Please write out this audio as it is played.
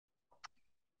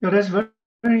Yeah, that's very,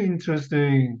 very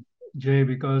interesting, Jay,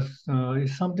 because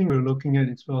it's something we're looking at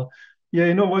as well. Yeah,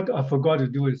 you know what I forgot to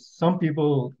do is some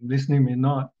people listening may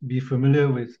not be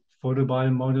familiar with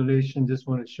photobiomodulation, just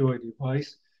want to show a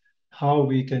device, how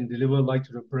we can deliver light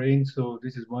to the brain. So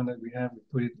this is one that we have, we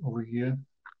put it over here.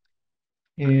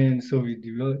 And so we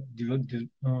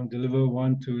deliver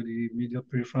one to the medial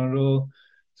prefrontal.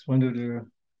 It's one of the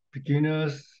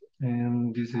beginners,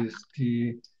 and this is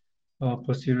the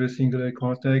posterior cingulate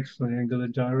cortex for the angular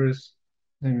gyrus.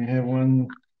 Then we have one,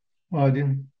 oh, I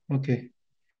didn't, okay.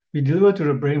 We deliver to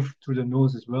the brain through the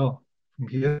nose as well from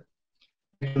here.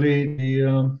 Actually,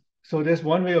 so there's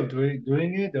one way of doing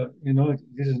it.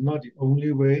 This is not the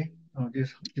only way.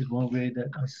 This is one way that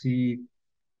I see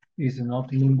is an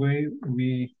optimum way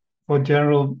for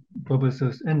general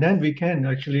purposes. And then we can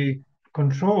actually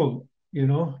control,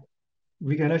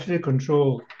 we can actually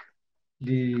control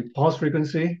the pulse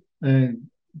frequency and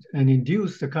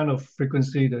induce the kind of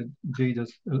frequency that Jay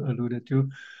just alluded to.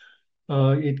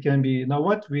 It can be now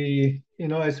what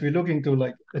as we look into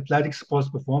like athletic sports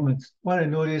performance, what I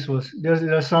noticed was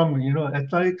there's some,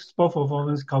 athletic sport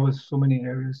performance covers so many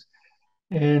areas.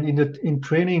 And in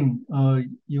training,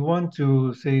 you want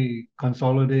to say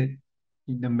consolidate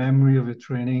the memory of your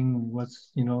training, what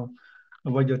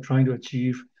you're trying to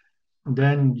achieve.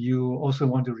 Then you also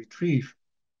want to retrieve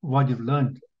what you've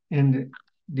learned. And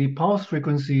the pulse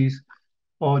frequencies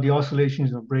or the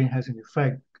oscillations of brain has an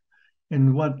effect.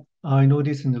 And what I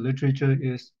noticed in the literature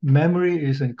is memory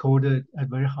is encoded at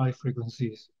very high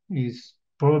frequencies. Is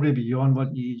probably beyond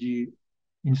what EEG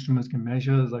instruments can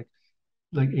measure,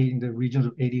 like in the regions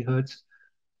of 80 hertz,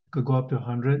 could go up to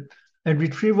 100. And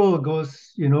retrieval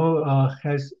has you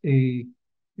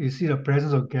see the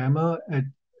presence of gamma at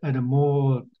a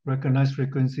more recognized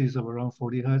frequencies of around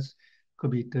 40 hertz, could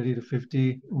be 30 to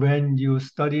 50. When you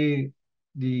study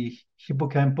the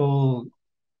hippocampal,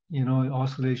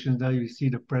 oscillations, there you see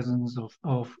the presence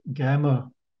of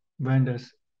gamma when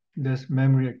there's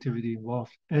memory activity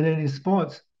involved. And then in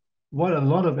sports, what a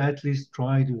lot of athletes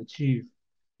try to achieve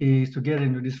is to get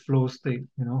into this flow state,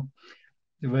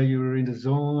 where you're in the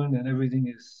zone and everything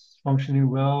is functioning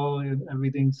well, and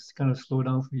everything's kind of slowed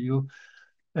down for you.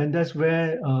 And that's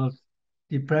where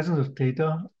the presence of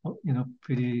theta,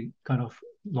 pretty kind of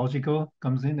logical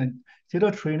comes in. And theta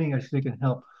training actually can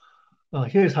help.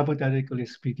 Here is hypothetically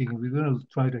speaking, we're going to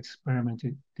try to experiment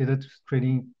it. Theta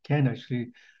training can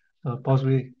actually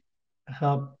possibly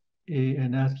help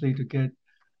an athlete to get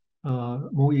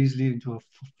more easily into a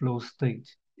flow state.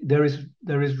 There is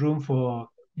room for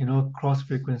cross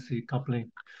frequency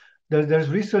coupling. There's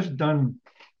research done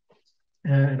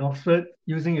in Oxford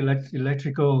using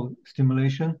electrical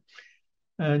stimulation,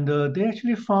 and they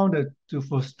actually found that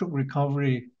for stroke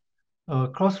recovery,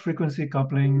 cross frequency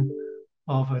coupling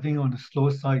of, I think, on the slow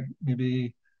side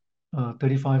maybe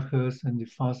 35 hertz and the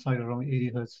fast side around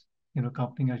 80 hertz,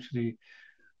 coupling actually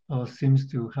seems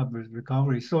to help with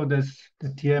recovery. So there's the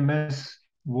TMS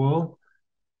world,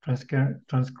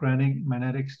 transcranial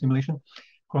magnetic stimulation.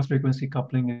 Cross-frequency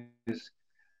coupling is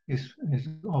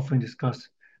often discussed.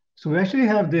 So we actually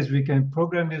have this. We can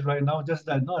program this right now, just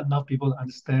that not enough people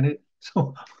understand it.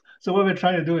 So what we're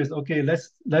trying to do is, okay,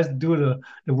 let's do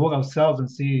the work ourselves and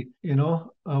see,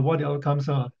 what the outcomes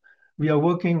are. We are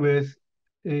working with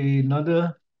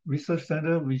another research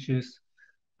center, which is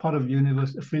part of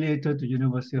affiliated to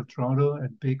University of Toronto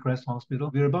at Baycrest Hospital.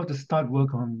 We're about to start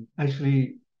work on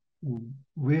actually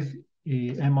with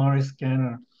a MRI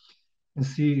scanner and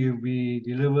see if we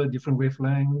deliver different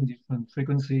wavelengths, different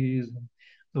frequencies, and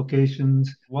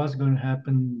locations, what's going to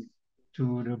happen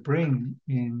to the brain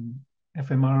in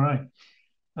fMRI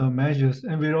measures.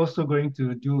 And we're also going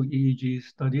to do EEG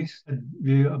studies. And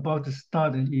we're about to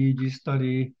start an EEG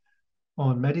study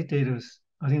on meditators.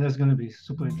 I think that's going to be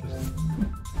super interesting.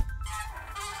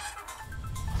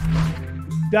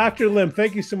 Dr. Lim,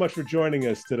 thank you so much for joining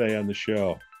us today on the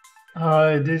show.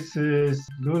 Hi, this is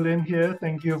Lew Lim here.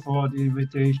 Thank you for the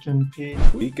invitation, Pete.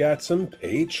 We got some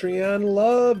Patreon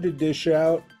love to dish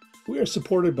out. We are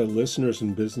supported by listeners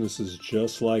and businesses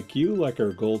just like you, like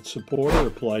our gold supporter,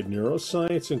 Applied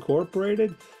Neuroscience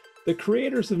Incorporated, the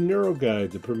creators of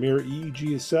NeuroGuide, the premier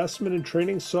EEG assessment and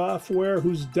training software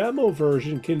whose demo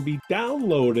version can be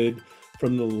downloaded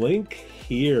from the link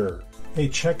here. Hey,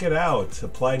 check it out.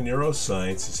 Applied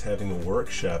Neuroscience is having a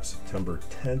workshop September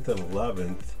 10th and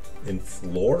 11th in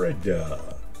Florida,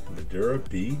 Madera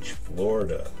Beach,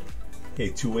 Florida. Okay,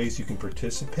 two ways you can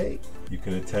participate. You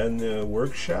can attend the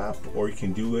workshop, or you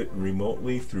can do it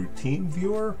remotely through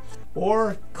TeamViewer,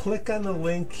 or click on the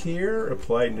link here,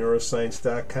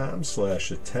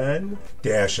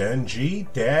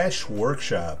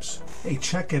 appliedneuroscience.com/attend-ng-workshops. Hey,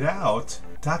 check it out.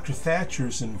 Dr.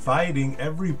 Thatcher's inviting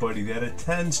everybody that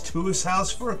attends to his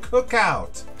house for a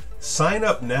cookout. Sign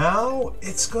up now.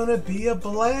 It's gonna be a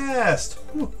blast.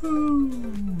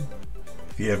 Woohoo!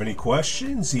 If you have any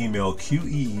questions, email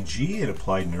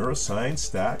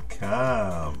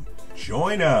QEEG@appliedneuroscience.com.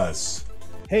 Join us.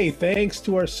 Hey, thanks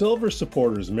to our silver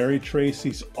supporters, Mary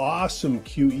Tracy's awesome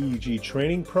QEEG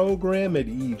training program at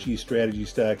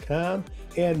EEGstrategies.com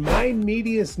and Mind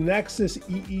Media's Nexus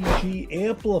EEG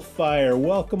amplifier.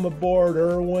 Welcome aboard,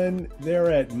 Erwin. They're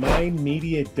at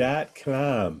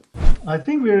mindmedia.com. I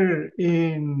think we're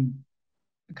in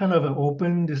kind of an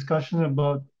open discussion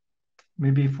about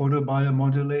maybe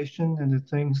photobiomodulation and the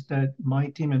things that my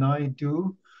team and I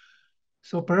do.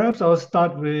 So perhaps I'll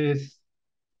start with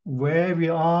where we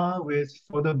are with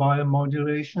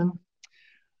photobiomodulation.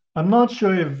 I'm not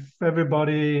sure if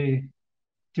everybody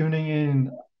tuning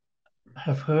in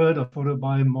have heard of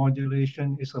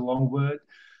photobiomodulation. It's a long word.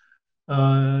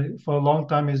 For a long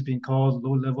time, it's been called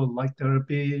low-level light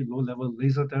therapy, low-level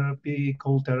laser therapy,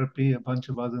 cold therapy, a bunch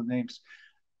of other names.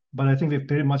 But I think we've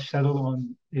pretty much settled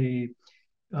on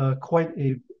quite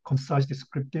a concise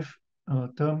descriptive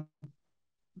term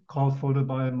called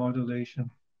photobiomodulation.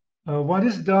 What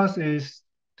this does is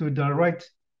to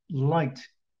direct light,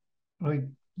 right?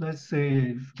 Let's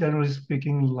say, generally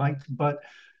speaking, light, but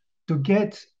to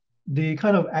get the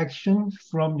kind of action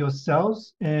from your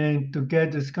cells and to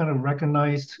get this kind of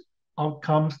recognized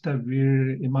outcomes that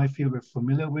we're, in my field, we're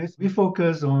familiar with, we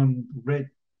focus on red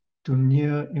to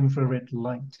near infrared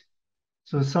light.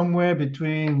 So somewhere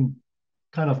between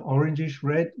kind of orangish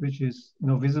red, which is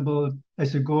visible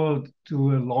as you go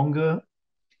to a longer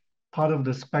part of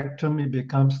the spectrum, it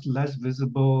becomes less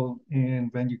visible. And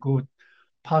when you go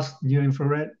past near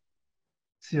infrared,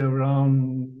 see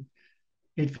around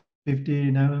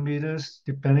 850 nanometers,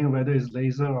 depending on whether it's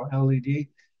laser or LED,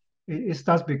 it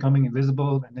starts becoming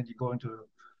invisible. And then you go into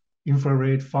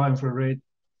infrared, far infrared,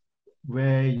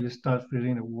 where you start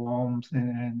feeling the warmth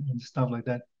and stuff like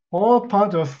that. All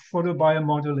part of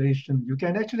photobiomodulation. You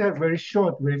can actually have very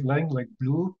short wavelength like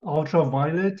blue,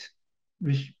 ultraviolet,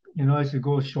 which, as you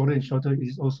go shorter and shorter,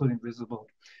 is also invisible.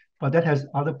 But that has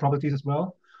other properties as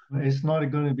well. It's not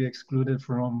going to be excluded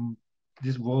from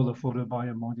this world of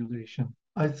photobiomodulation.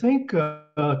 I think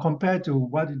compared to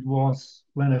what it was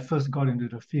when I first got into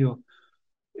the field,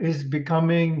 it's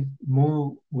becoming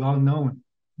more well-known.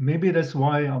 Maybe that's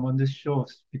why I'm on this show,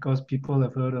 because people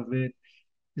have heard of it.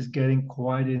 It's getting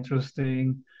quite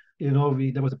interesting. There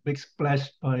was a big splash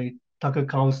by Tucker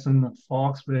Carlson on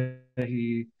Fox where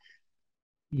he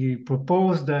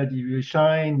proposed that if you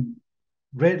shine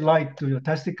red light to your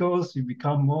testicles, you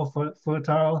become more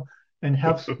fertile and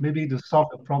helps maybe to solve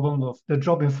the problem of the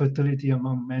drop in fertility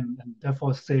among men and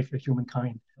therefore save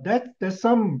humankind. There's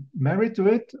some merit to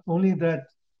it, only that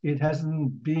it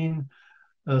hasn't been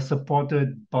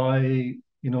supported by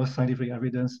scientific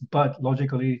evidence, but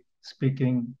logically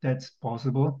speaking, that's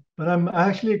possible. But I'm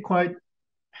actually quite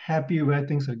happy where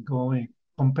things are going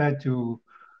compared to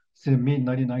the mid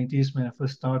 1990s when I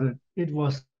first started. It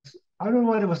was, I don't know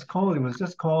what it was called. It was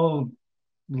just called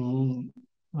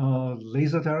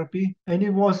laser therapy. And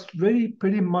it was really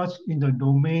pretty much in the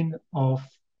domain of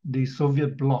the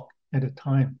Soviet bloc at the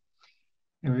time.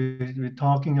 And we're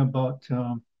talking about,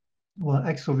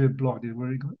 ex-Soviet bloc, they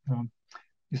already got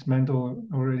dismantled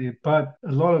already. But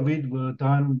a lot of it were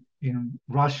done in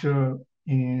Russia,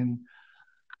 in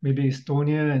maybe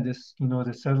Estonia and the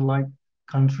satellite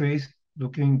countries,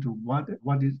 looking to what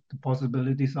the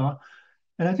possibilities are.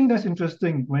 And I think that's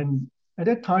interesting at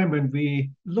that time when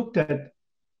we looked at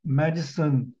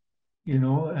medicine,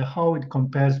 how it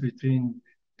compares between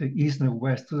the East and the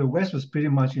West. So the West was pretty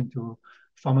much into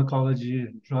pharmacology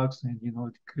and drugs and,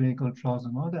 clinical trials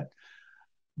and all that.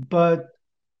 But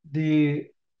the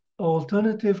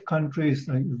alternative countries,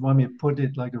 like if one may put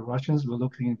it, like the Russians were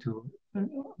looking into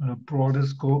a broader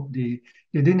scope. They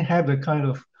didn't have the kind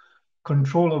of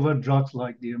control over drugs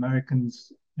like the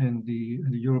Americans and the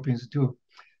Europeans do.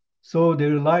 So they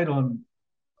relied on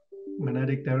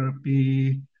magnetic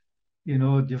therapy,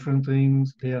 different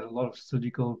things. They had a lot of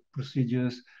surgical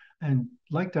procedures. And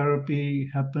light therapy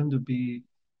happened to be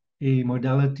a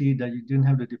modality that you didn't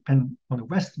have to depend on the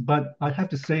West. But I have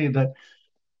to say that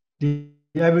the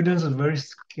evidence is very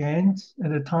scant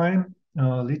at the time.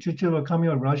 Literature were coming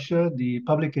out of Russia. The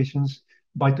publications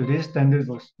by today's standards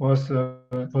was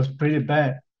pretty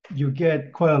bad. You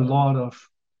get quite a lot of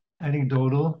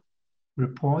anecdotal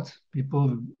reports,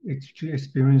 people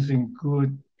experiencing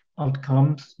good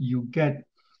outcomes. You get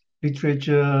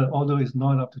literature, although it's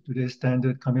not up to today's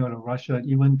standard, coming out of Russia,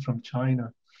 even from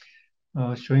China,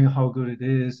 showing how good it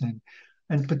is.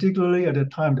 And particularly at the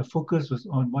time, the focus was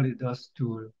on what it does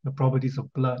to the properties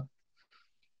of blood.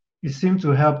 It seems to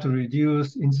help to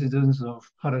reduce incidence of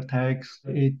heart attacks.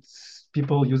 It's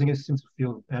people using it seems to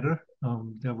feel better.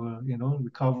 They were,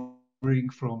 recovering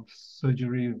from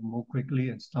surgery more quickly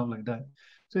and stuff like that.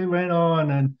 So it went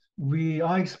on, and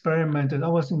I experimented. I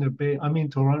was in the Bay. I'm in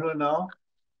Toronto now,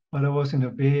 but I was in the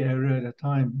Bay Area at the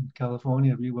time, in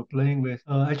California. We were playing with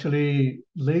actually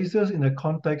lasers in the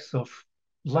context of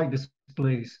light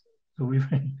displays. So we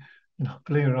were,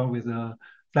 playing around with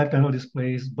flat panel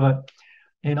displays,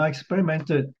 and I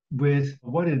experimented with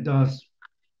what it does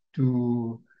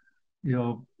to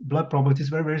blood properties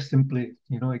very, very simply.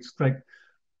 Extract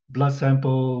blood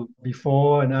sample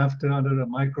before and after under the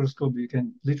microscope. You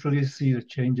can literally see the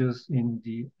changes in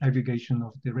the aggregation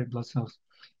of the red blood cells.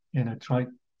 And I tried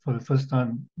for the first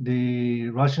time. The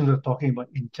Russians are talking about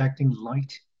injecting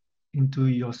light into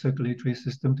your circulatory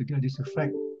system to get this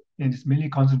effect. And it's mainly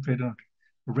concentrated on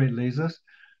red lasers.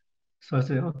 So I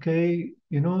said, okay,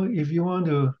 if you want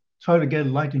to try to get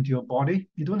light into your body,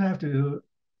 you don't have to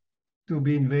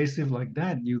be invasive like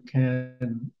that. You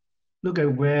can look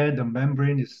at where the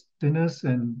membrane is thinnest,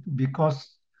 and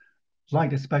because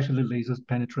light, especially lasers,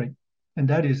 penetrate, and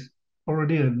that is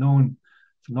already a known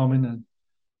phenomenon.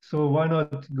 So why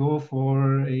not go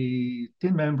for a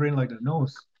thin membrane like the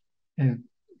nose and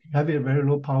have it at very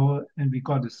low power, and we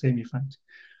got the same effect.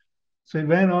 So it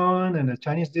went on, and the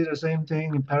Chinese did the same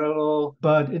thing in parallel,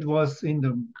 but it was in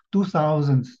the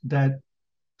 2000s that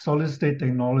solid state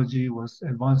technology was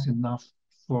advanced enough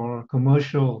for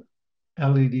commercial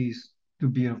LEDs to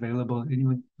be available,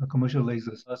 even commercial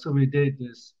lasers. So we did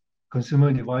this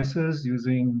consumer devices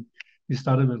we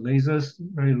started with lasers,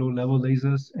 very low level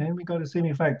lasers, and we got the same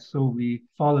effect. So we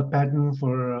filed a patent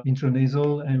for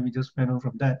intranasal, and we just went on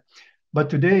from that. But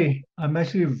today, I'm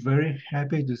actually very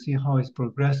happy to see how it's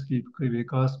progressed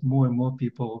because more and more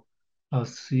people are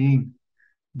seeing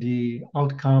the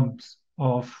outcomes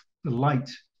of the light,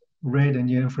 red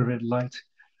and infrared light.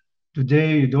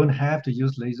 Today, you don't have to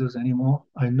use lasers anymore.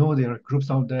 I know there are groups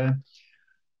out there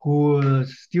who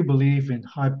still believe in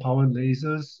high-powered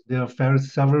lasers. There are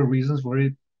several reasons for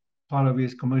it. Part of it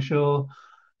is commercial.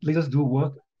 Lasers do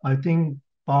work. I think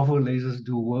powerful lasers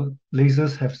do work.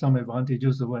 Lasers have some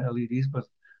advantages over LEDs,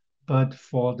 but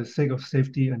for the sake of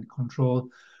safety and control,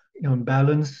 on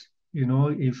balance,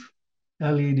 if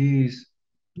LEDs,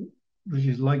 which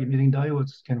is light emitting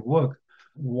diodes, can work,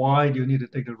 why do you need to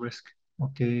take the risk?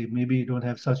 Okay, maybe you don't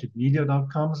have such immediate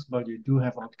outcomes, but you do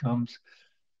have outcomes.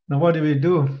 Now, what do we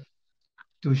do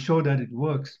to show that it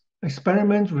works?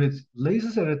 Experiment with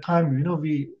lasers at a time.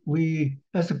 We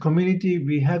as a community,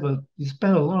 we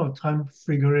spend a lot of time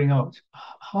figuring out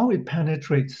how it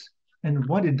penetrates and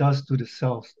what it does to the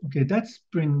cells. Okay, that's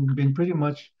been pretty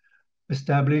much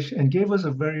established and gave us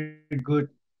a very good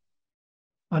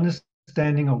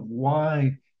understanding of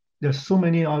why there's so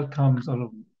many outcomes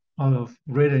out of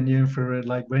red and near infrared,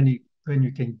 like when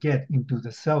you can get into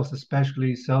the cells,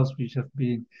 especially cells which have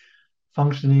been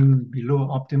functioning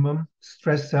below optimum,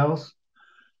 stress cells.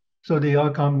 So the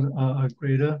outcomes are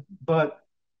greater. But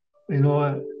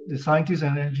the scientists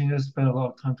and engineers spend a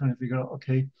lot of time trying to figure out,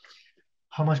 okay,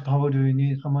 how much power do we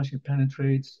need? How much it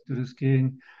penetrates to the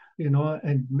skin?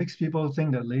 And makes people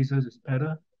think that lasers is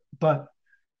better. But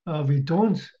we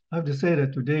don't. I have to say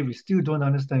that today we still don't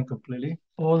understand completely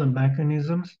all the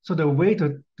mechanisms. So the way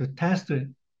to test it,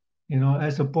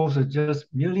 as opposed to just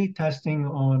merely testing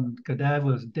on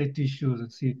cadavers, dead tissues,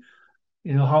 and see,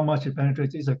 how much it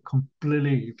penetrates, is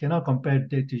you cannot compare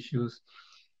dead tissues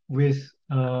with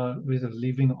a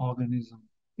living organism.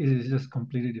 It is just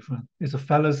completely different. It's a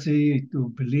fallacy to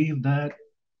believe that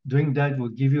doing that will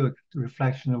give you a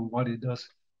reflection of what it does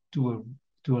to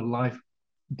a live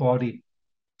body.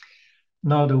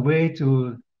 Now, the way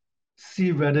to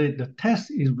see whether the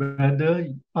test is whether,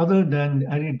 other than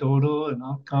anecdotal and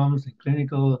outcomes and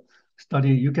clinical study,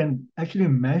 you can actually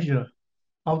measure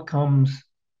outcomes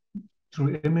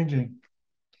through imaging.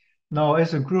 Now,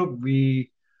 as a group,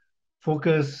 we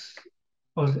focus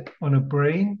on the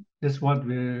brain. That's what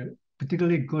we're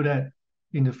particularly good at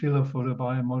in the field of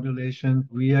photobiomodulation.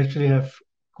 We actually have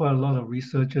quite a lot of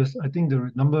researchers. I think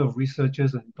the number of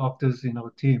researchers and doctors in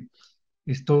our team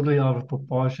is totally out of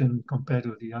proportion compared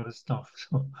to the other stuff.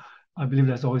 So I believe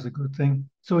that's always a good thing.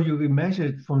 So you can measure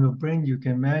it from the brain. You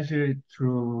can measure it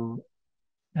through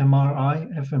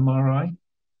MRI, fMRI,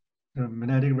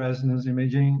 magnetic resonance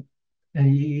imaging, and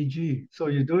EEG. So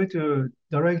you do it to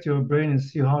direct your brain and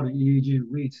see how the EEG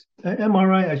reads.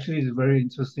 MRI actually is very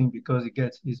interesting because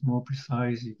it's more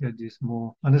precise. You get this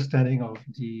more understanding of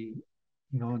the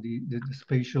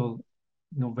spatial,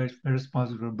 very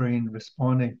responsive to the brain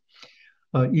responding.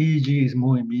 EEG is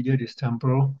more immediate, it's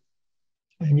temporal,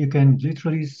 and you can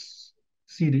literally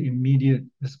see the immediate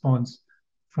response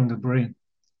from the brain.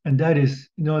 And that is,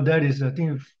 I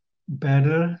think,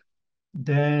 better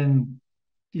than,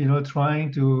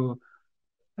 trying to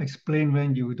explain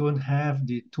when you don't have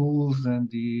the tools and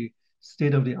the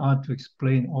state of the art to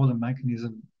explain all the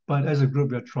mechanism. But as a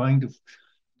group, we're try to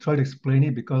explain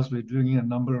it because we're doing a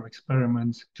number of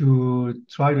experiments to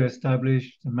try to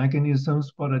establish the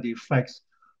mechanisms, what are the effects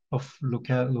of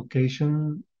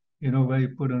location, where you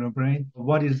put on the brain,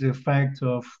 what is the effect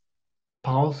of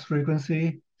pulse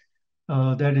frequency.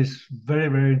 That is very,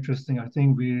 very interesting. I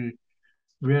think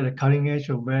we're at the cutting edge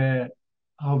of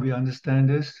how we understand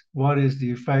this. What is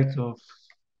the effect of,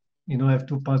 have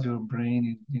two parts of your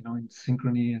brain, in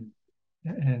synchrony,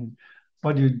 and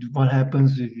what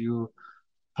happens if you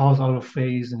pulse out of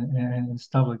phase and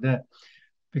stuff like that.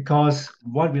 Because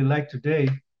what we lack today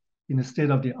in the state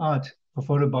of the art for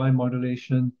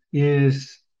photobiomodulation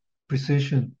is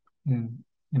precision, and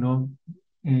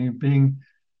being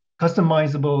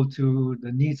customizable to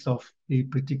the needs of a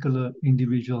particular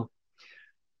individual.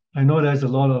 I know there's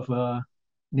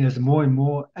more and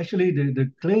more. Actually,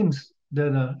 the claims,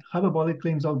 the hyperbolic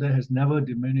claims out there has never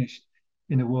diminished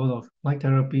in the world of light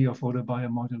therapy or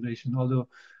photobiomodulation, although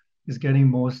it's getting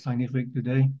more scientific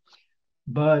today.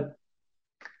 But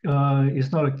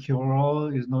it's not a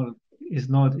cure-all. It's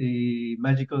not a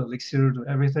magical elixir to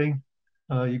everything.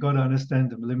 You got to understand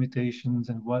the limitations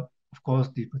and what, of course,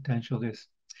 the potential is.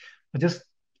 I just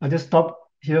I just stop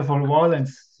here for a while and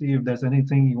see if there's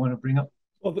anything you want to bring up.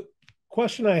 Well, the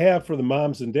question I have for the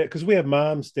moms and dads, because we have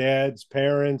moms, dads,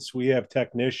 parents, we have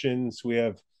technicians, we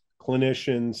have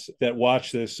clinicians that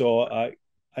watch this. So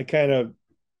I kind of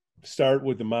start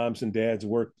with the moms and dads,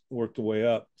 work the way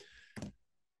up.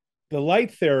 The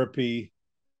light therapy,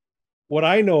 what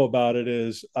I know about it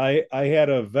is I had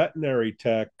a veterinary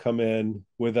tech come in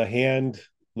with a hand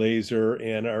laser,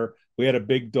 and we had a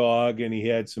big dog and he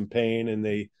had some pain, and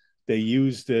they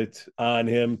used it on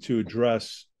him to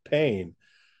address pain.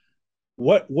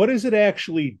 What is it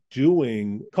actually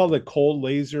doing? Called it cold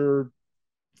laser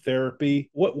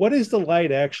therapy. What is the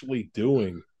light actually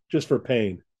doing just for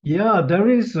pain? Yeah,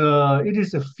 it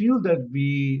is a field that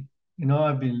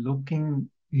I've been looking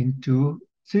into.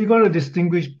 So you got to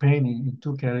distinguish pain in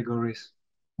two categories.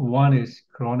 One is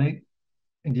chronic,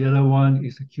 and the other one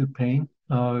is acute pain.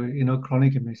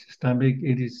 Chronic and systemic.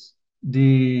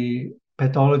 The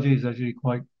pathology is actually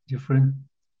quite different.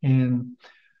 And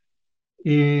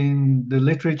in the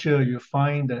literature, you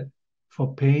find that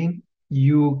for pain,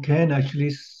 you can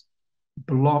actually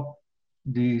block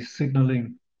the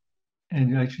signaling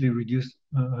and you actually reduce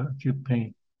acute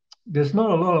pain. There's not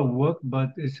a lot of work,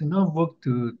 but it's enough work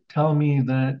to tell me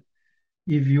that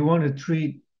if you want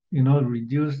to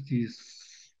reduce these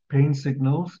pain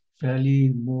signals,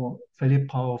 fairly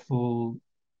powerful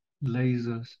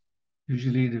lasers.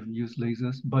 Usually they use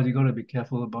lasers, but you got to be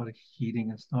careful about the heating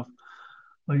and stuff.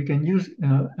 Or you can use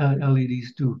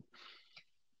LEDs too.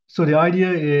 So the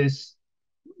idea is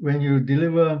when you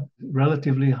deliver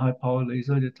relatively high power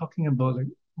laser, they're talking about like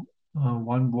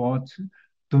 1 watt.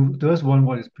 To us, 1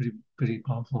 watt is pretty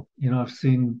powerful. I've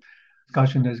seen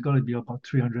discussion that's got to be about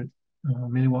 300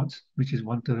 milliwatts, which is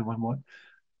 1/3 of 1 watt,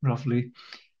 roughly.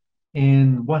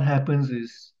 And what happens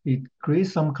is it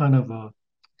creates some kind of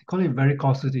they call it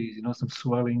varicosities, some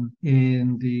swelling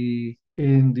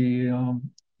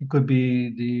it could be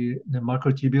the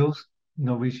microtubules,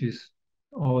 which is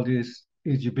all this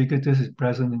is ubiquitous, is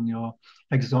present in your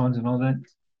axons and all that,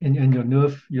 and your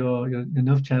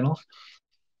nerve channels.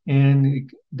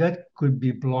 And that could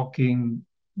be blocking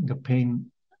the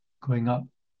pain going up.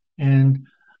 And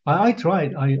I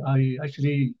tried. I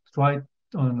actually tried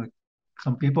on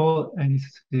some people, and it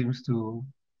seems to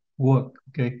work.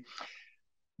 Okay,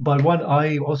 but what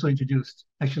I also introduced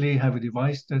actually have a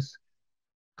device that's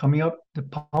coming up the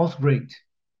pulse rate.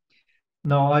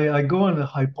 Now I go on the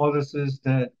hypothesis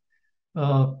that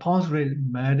pulse rate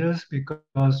matters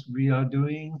because we are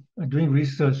doing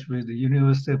research with the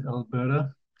University of Alberta.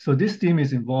 So this team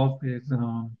is involved with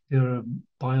they're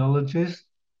biologists.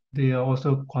 They are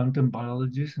also quantum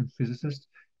biologists and physicists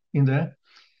in there.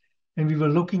 And we were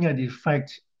looking at the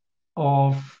effect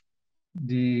of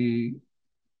the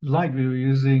light. We were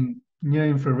using near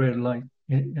infrared light,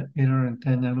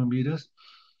 810 nanometers.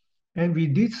 And we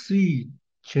did see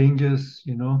changes,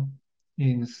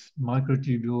 in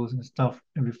microtubules and stuff.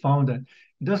 And we found that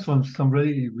it does some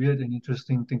really weird and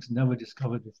interesting things never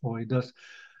discovered before. It does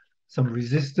some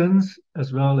resistance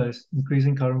as well as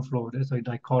increasing current flow. There's a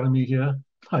dichotomy here,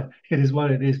 but it is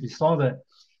what it is. We saw that.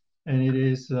 And it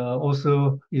is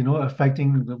also,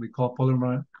 affecting what we call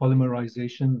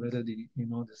polymerization, whether the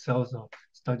cells are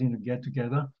starting to get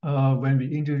together. When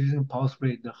we're introducing pulse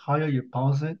rate, the higher you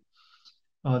pulse it,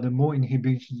 the more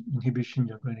inhibition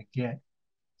you're going to get.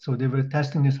 So they were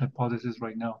testing this hypothesis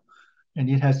right now, and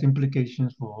it has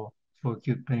implications for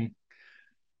acute pain.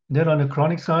 Then on the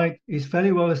chronic side, it's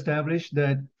fairly well established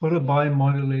that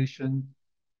photobiomodulation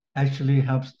actually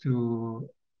helps to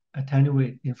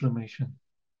attenuate inflammation.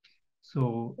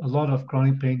 So a lot of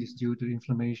chronic pain is due to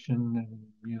inflammation, and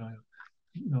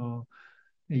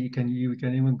you can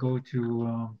even go to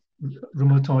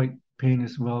rheumatoid pain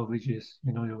as well, which is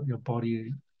your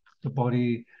body, the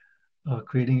body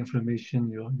creating inflammation,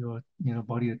 your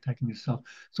body attacking itself.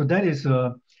 So that is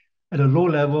at a low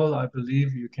level, I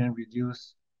believe you can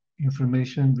reduce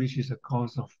inflammation, which is a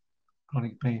cause of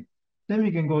chronic pain. Then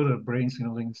we can go to brain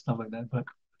signaling and stuff like that. But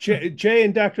Jay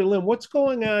and Dr. Lim, what's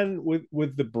going on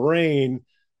with the brain?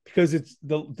 Because it's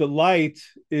the light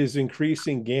is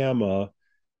increasing gamma,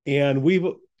 and we've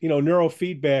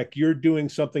neurofeedback, you're doing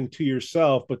something to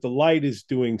yourself, but the light is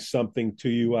doing something to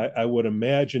you, I would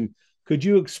imagine. Could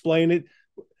you explain it?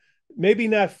 Maybe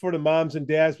not for the moms and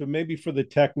dads, but maybe for the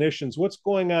technicians. What's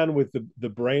going on with the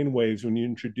brain waves when you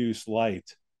introduce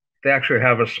light? They actually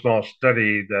have a small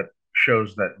study that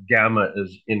shows that gamma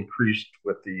is increased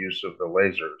with the use of the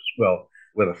lasers. Well,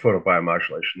 with a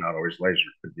photobiomodulation, not always laser,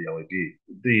 could be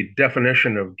LED. The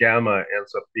definition of gamma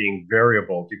ends up being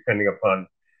variable depending upon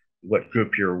what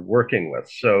group you're working with.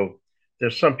 So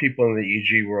there's some people in the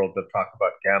EEG world that talk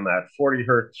about gamma at 40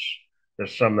 hertz.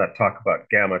 There's some that talk about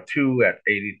gamma 2 at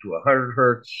 80 to 100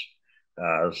 hertz.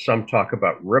 Some talk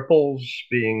about ripples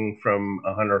being from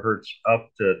 100 hertz up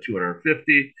to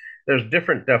 250. There's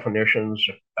different definitions.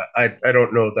 I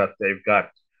don't know that they've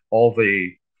got all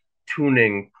the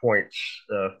tuning points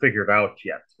figured out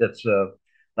yet. It's the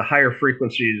higher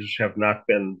frequencies have not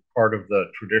been part of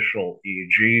the traditional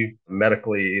EEG.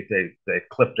 Medically, they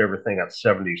clipped everything at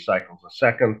 70 cycles a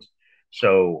second.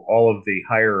 So all of the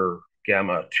higher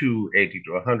gamma 2, 80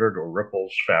 to 100, or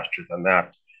ripples faster than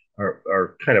that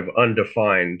are kind of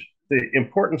undefined. The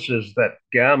importance is that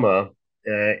gamma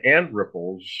and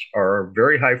ripples are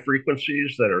very high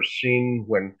frequencies that are seen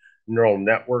when neural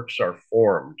networks are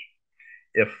formed.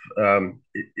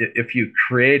 If you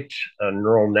create a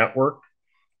neural network,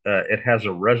 it has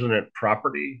a resonant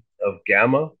property of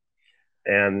gamma,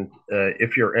 and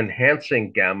if you're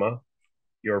enhancing gamma,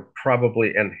 you're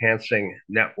probably enhancing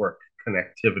network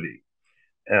connectivity.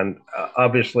 And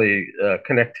obviously,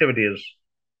 connectivity is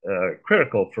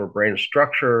critical for brain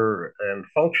structure and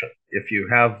function. If you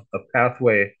have a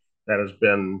pathway that has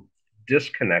been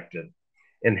disconnected,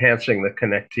 enhancing the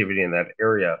connectivity in that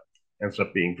area ends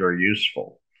up being very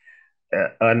useful.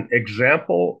 An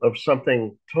example of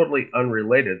something totally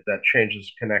unrelated that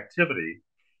changes connectivity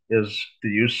is the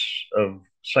use of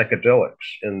psychedelics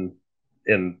in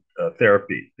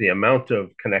therapy. The amount of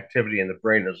connectivity in the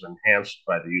brain is enhanced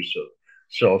by the use of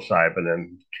psilocybin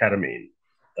and ketamine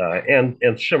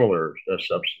and similar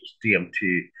substances,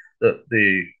 DMT.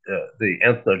 The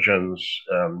entheogens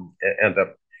end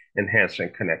up enhancing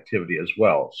connectivity as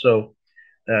well. So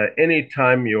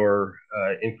anytime you're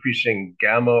increasing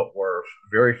gamma or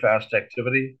very fast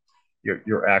activity,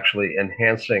 you're actually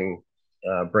enhancing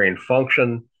brain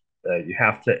function. You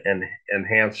have to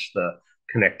enhance the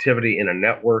connectivity in a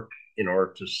network in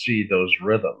order to see those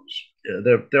rhythms.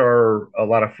 There are a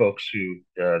lot of folks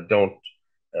who don't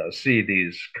see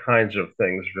these kinds of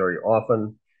things very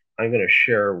often. I'm going to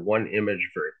share one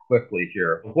image very quickly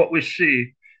here. What we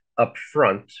see up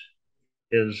front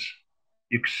is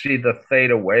you see the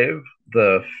theta wave.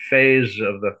 The phase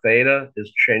of the theta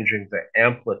is changing the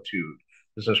amplitude.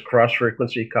 This is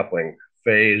cross-frequency coupling,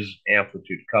 phase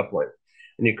amplitude coupling.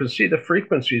 And you can see the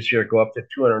frequencies here go up to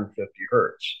 250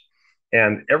 hertz.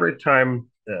 And every time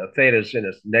theta is in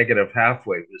its negative half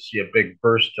wave, you see a big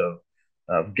burst of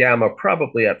gamma,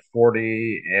 probably at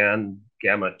 40, and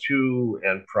gamma 2,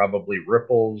 and probably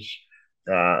ripples.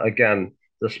 Again,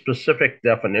 the specific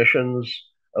definitions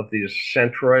of these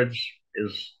centroids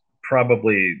is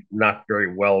probably not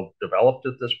very well developed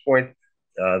at this point.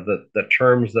 The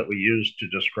terms that we use to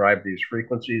describe these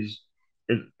frequencies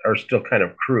are still kind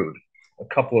of crude. A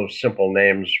couple of simple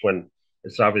names when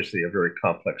it's obviously a very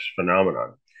complex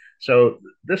phenomenon. So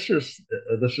this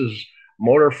is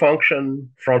motor function,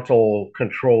 frontal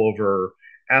control over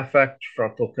affect,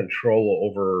 frontal control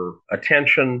over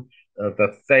attention,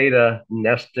 the theta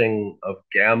nesting of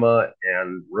gamma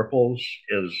and ripples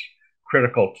is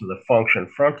critical to the function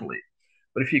frontally.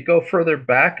 But if you go further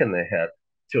back in the head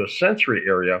to a sensory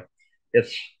area,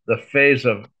 it's the phase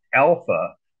of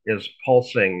alpha is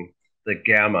pulsing the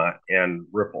gamma and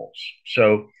ripples.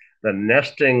 So the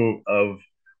nesting of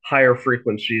higher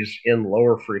frequencies in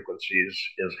lower frequencies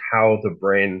is how the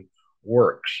brain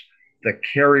works. The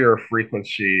carrier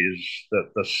frequencies,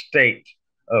 the state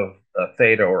of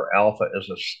theta or alpha is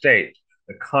a state.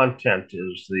 The content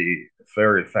is the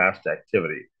very fast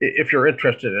activity. If you're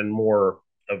interested in more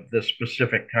of this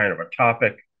specific kind of a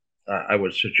topic, I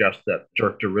would suggest that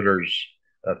Dirk de Ritter's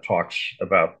talks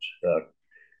about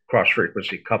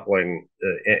cross-frequency coupling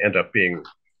end up being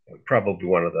probably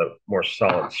one of the more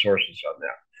solid sources on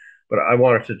that. But I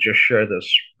wanted to just share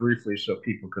this briefly so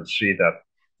people could see that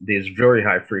these very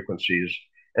high frequencies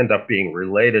end up being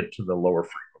related to the lower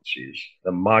frequencies.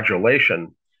 The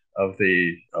modulation of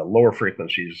the lower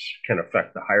frequencies can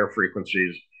affect the higher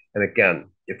frequencies. And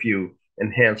again, if you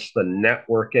enhance the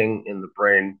networking in the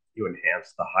brain, you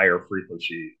enhance the higher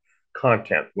frequency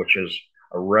content, which is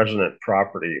a resonant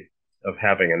property of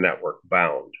having a network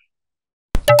bound.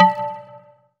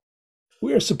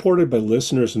 We are supported by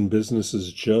listeners and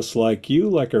businesses just like you,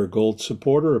 like our gold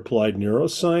supporter, Applied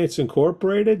Neuroscience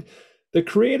Incorporated, the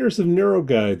creators of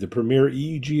NeuroGuide, the premier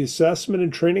EEG assessment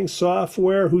and training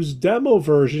software whose demo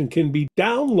version can be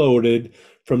downloaded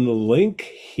from the link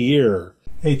here.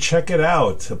 Hey, check it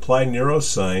out. Applied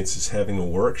Neuroscience is having a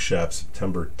workshop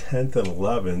September 10th and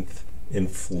 11th in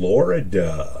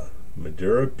Florida,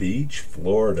 Madera Beach,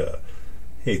 Florida.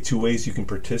 Hey, 2 ways you can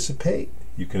participate.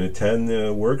 You can attend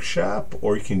the workshop,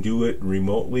 or you can do it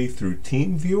remotely through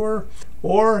TeamViewer,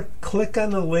 or click on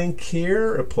the link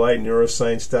here,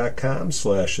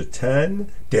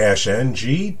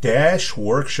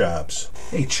 appliedneuroscience.com/attend-ng-workshops.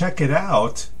 Hey, check it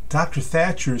out. Dr.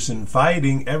 Thatcher is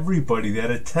inviting everybody that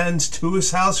attends to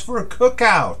his house for a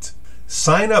cookout.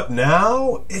 Sign up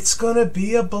now. It's going to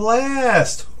be a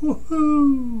blast.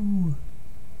 Woohoo!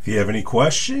 If you have any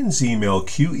questions, email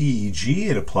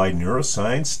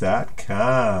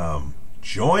qeeg@appliedneuroscience.com.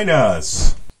 Join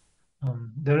us.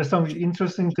 There are some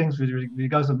interesting things with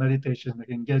regards to meditation. I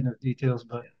can get into details,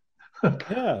 but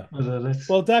Yeah. let's.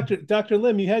 Well, Dr.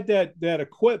 Lim, you had that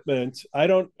equipment.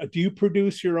 Do you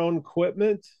produce your own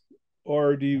equipment,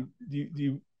 or do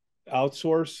you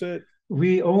outsource it?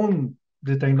 We own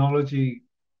the technology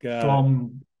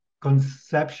from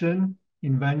conception,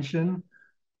 invention,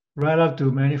 right up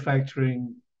to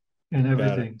manufacturing and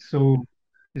everything. So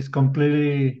it's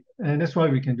completely, and that's why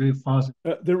we can do it fast.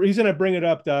 The reason I bring it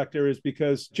up, Doctor, is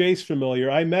because Jay's familiar.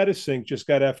 iMedisync just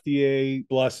got FDA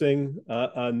blessing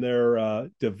on their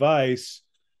device,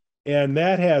 and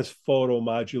that has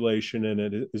photomodulation in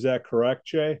it. Is that correct,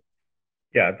 Jay?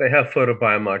 Yeah, they have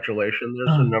photobiomodulation.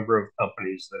 There's a number of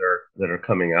companies that are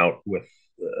coming out with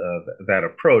that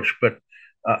approach, but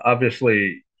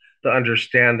obviously the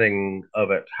understanding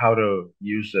of it, how to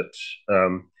use it,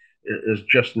 is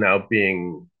just now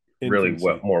being really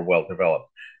more well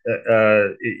developed.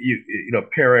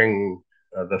 Pairing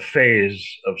the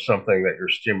phase of something that you're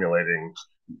stimulating,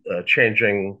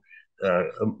 changing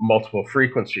multiple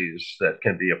frequencies that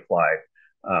can be applied,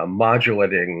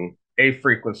 modulating a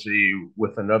frequency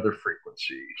with another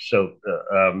frequency. So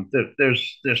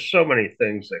there's so many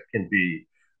things that can be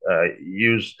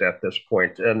used at this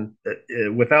point, and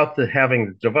without having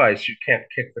the device, you can't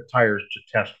kick the tires to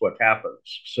test what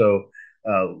happens. So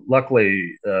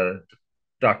luckily,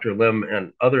 Dr. Lim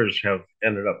and others have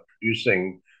ended up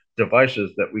producing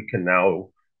devices that we can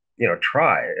now,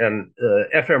 try. And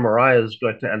fMRI is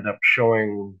going to end up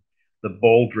showing the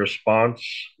bold response,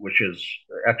 which is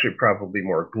actually probably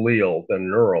more glial than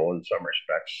neural in some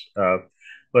respects.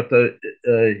 But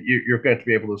you're going to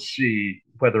be able to see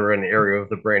whether an area of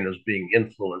the brain is being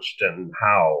influenced and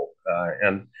how.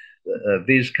 And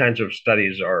these kinds of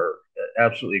studies are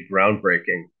absolutely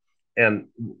groundbreaking. And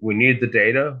we need the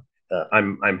data.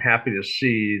 I'm happy to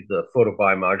see the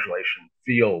photobiomodulation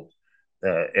field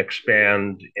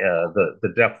expand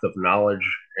the depth of knowledge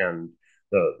and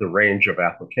the range of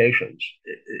applications.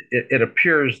 It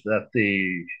appears that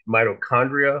the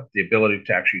mitochondria, the ability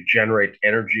to actually generate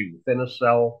energy within a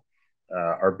cell,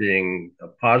 are being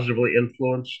positively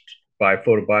influenced by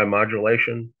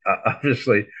photobiomodulation.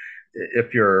 Obviously,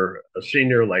 if you're a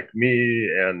senior like me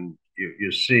and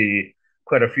you see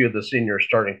quite a few of the seniors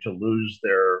starting to lose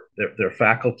their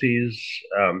faculties,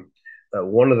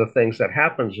 one of the things that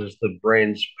happens is the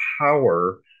brain's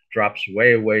power drops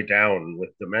way, way down with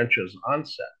dementia's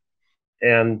onset.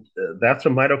 And that's a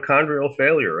mitochondrial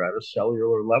failure at a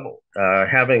cellular level.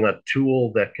 Having a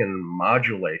tool that can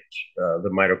modulate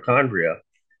the mitochondria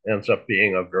ends up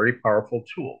being a very powerful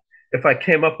tool. If I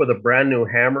came up with a brand new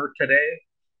hammer today,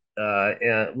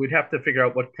 and we'd have to figure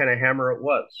out what kind of hammer it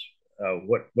was.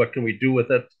 What can we do with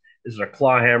it? Is it a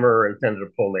claw hammer intended to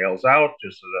pull nails out?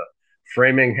 Is it a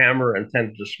framing hammer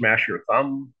intended to smash your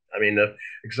thumb? I mean,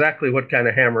 exactly what kind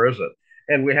of hammer is it?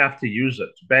 And we have to use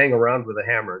it, bang around with a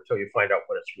hammer until you find out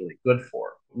what it's really good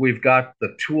for. We've got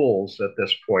the tools at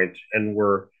this point, and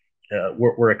we're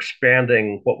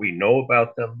expanding what we know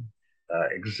about them,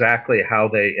 exactly how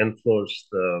they influence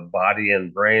the body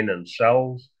and brain and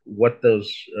cells, what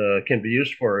those can be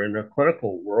used for in a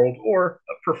clinical world or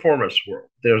a performance world.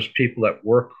 There's people that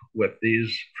work with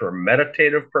these for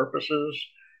meditative purposes,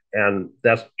 and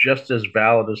that's just as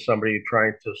valid as somebody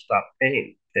trying to stop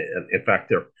pain. In fact,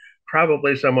 they're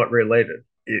probably somewhat related.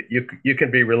 You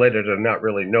can be related and not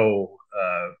really know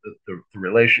the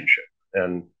relationship.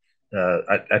 And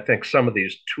I think some of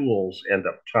these tools end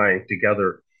up tying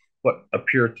together what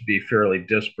appear to be fairly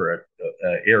disparate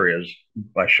areas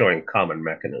by showing common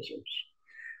mechanisms.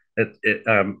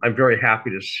 I'm very happy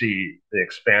to see the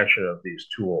expansion of these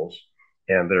tools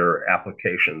and their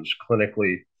applications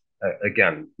clinically.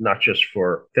 Again, not just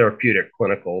for therapeutic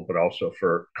clinical, but also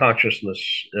for consciousness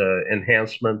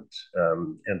enhancement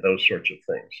and those sorts of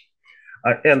things.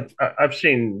 And I've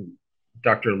seen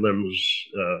Dr. Lim's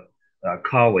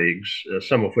colleagues,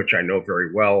 some of which I know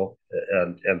very well,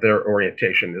 and their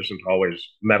orientation isn't always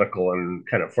medical and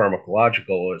kind of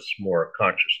pharmacological. It's more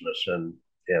consciousness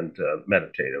and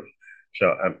meditative.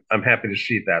 So I'm happy to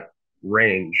see that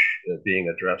range being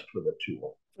addressed with a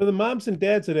tool. For the moms and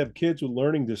dads that have kids with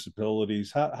learning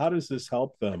disabilities, how does this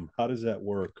help them? How does that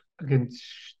work? I can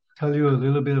tell you a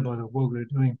little bit about the work we're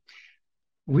doing.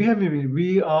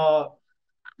 We are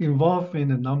involved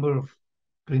in a number of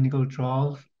clinical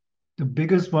trials. The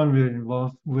biggest one we're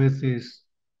involved with is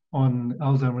on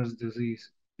Alzheimer's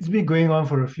disease. It's been going on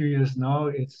for a few years now.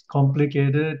 It's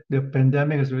complicated. The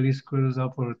pandemic has really screwed us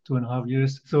up for 2.5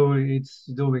 years. So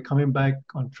though we're coming back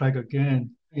on track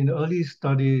again. In the early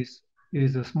studies, it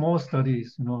is a small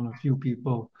studies, on a few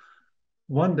people.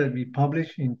 One that we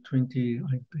published in I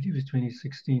believe it's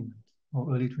 2016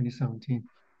 or early 2017,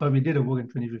 but we did a work in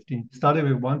 2015. Started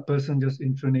with one person, just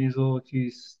intranasal.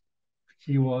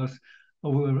 He was,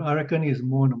 I reckon he's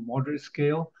more on a moderate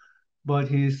scale, but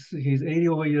he's 80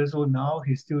 over years old now.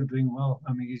 He's still doing well.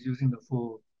 I mean, he's using the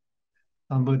full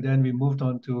number. Then we moved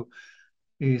on to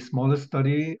a smaller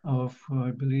study of,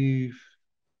 I believe,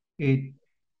 8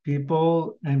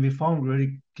 people, and we found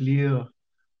very clear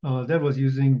that was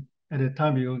using, at the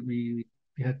time we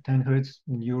had 10 hertz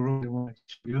in Europe.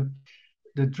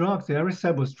 The drugs, the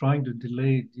Aricept was trying to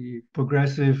delay the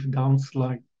progressive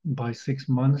downslide by 6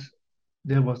 months.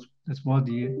 That's what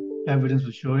the evidence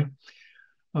was showing.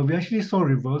 We actually saw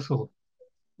reversal.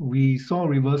 We saw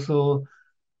reversal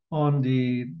on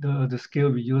the scale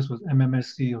we used was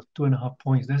MMSC of 2.5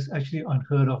 points. That's actually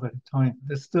unheard of at the time.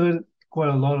 There's still quite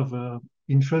a lot of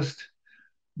interest,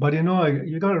 but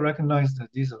you got to recognize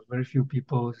that these are very few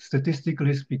people.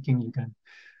 Statistically speaking,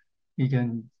 you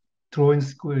can throw in,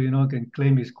 can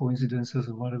claim these coincidences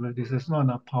or whatever it is. There's not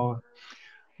enough power.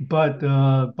 But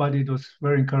it was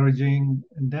very encouraging.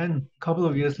 And then a couple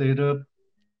of years later,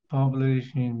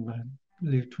 published in, I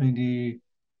believe,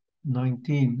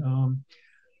 2019,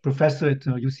 professor at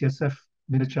UCSF,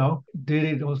 Mina Chow, did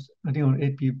it also, I think, on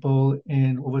 8 people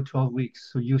in over 12 weeks.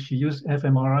 So she used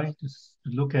fMRI to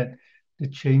look at the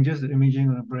changes, the imaging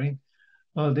on the brain.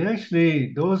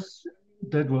 Those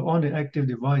that were on the active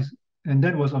device, and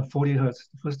that was on 40 hertz,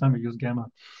 the first time we used gamma,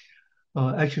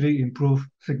 actually improved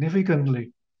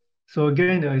significantly. So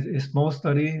again, a small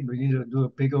study. We need to do a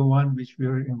bigger one, which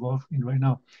we're involved in right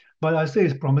now. But I say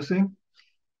it's promising.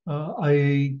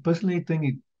 I personally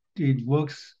think it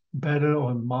works better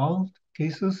on mild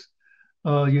cases.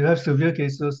 You have severe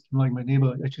cases, like my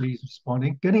neighbor actually is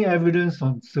responding. Getting evidence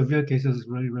on severe cases is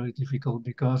really, really difficult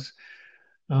because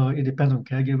it depends on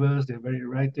caregivers. They're very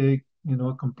erratic.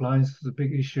 Compliance is a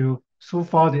big issue. So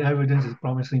far, the evidence is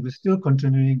promising. We're still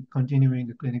continuing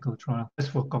the clinical trial. As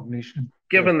for cognition.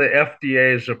 Given the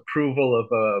FDA's approval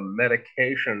of a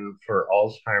medication for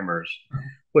Alzheimer's,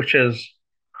 which is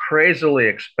crazily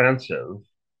expensive,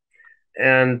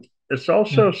 and it's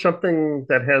also something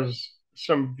that has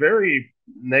some very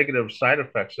negative side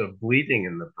effects of bleeding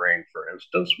in the brain, for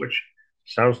instance, which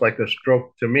sounds like a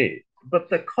stroke to me.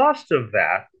 But the cost of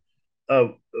that,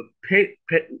 of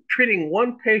treating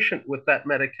one patient with that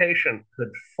medication,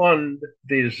 could fund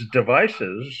these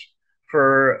devices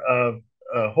for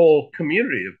a whole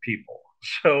community of people.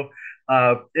 So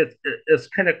It's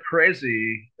kind of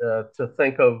crazy to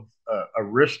think of a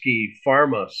risky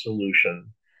pharma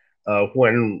solution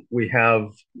when we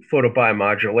have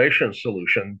photobiomodulation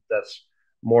solution that's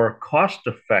more cost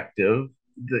effective.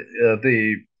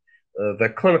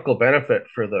 The clinical benefit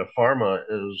for the pharma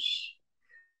is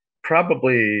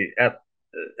probably at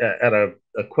a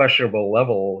questionable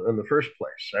level in the first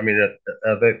place. I mean,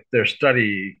 their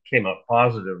study came out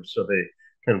positive, so they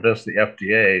convinced the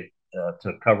FDA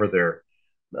to cover their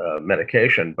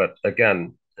medication. But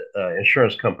again,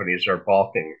 insurance companies are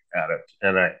balking at it,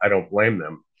 and I don't blame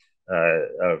them.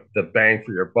 The bang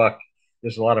for your buck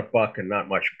is a lot of buck and not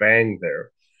much bang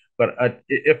there. But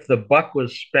if the buck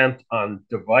was spent on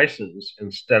devices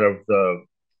instead of the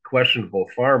questionable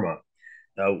pharma,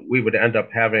 we would end up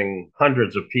having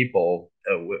hundreds of people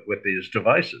with these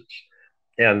devices.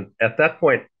 And at that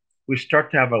point, we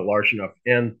start to have a large enough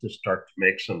end to start to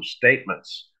make some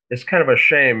statements. It's kind of a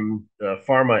shame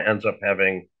pharma ends up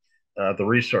having the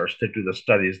resource to do the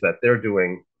studies that they're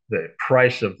doing. The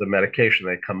price of the medication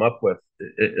they come up with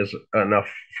is enough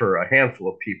for a handful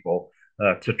of people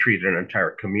to treat an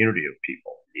entire community of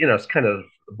people. You know, it's kind of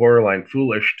borderline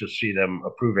foolish to see them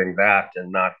approving that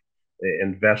and not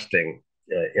investing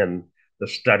in the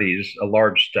studies, a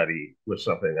large study with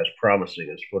something as promising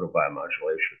as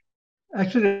photobiomodulation.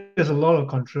 Actually, there's a lot of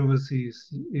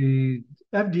controversies.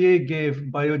 FDA gave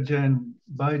Biogen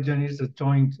is a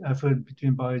joint effort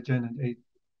between Biogen and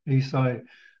Eisai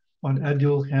on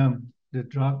Aduhelm, the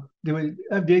drug.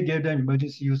 FDA gave them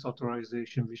emergency use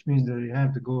authorization, which means that they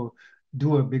have to go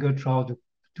do a bigger trial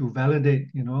to validate,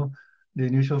 the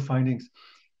initial findings.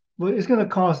 Well, it's going to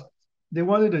cost, they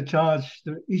wanted to charge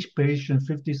each patient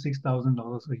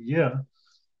 $56,000 a year.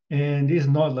 And it's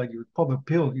not like you pop a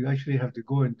pill. You actually have to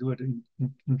go and do it in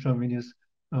intravenous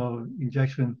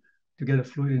injection to get a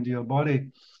fluid into your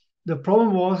body. The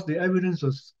problem was the evidence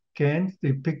was scant.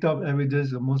 They picked up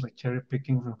evidence almost like cherry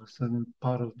picking from a certain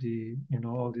part of the,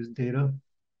 all this data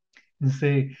and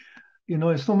say,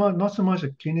 it's not so much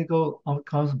a clinical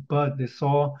outcomes, but they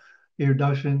saw a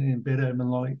reduction in beta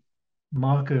amyloid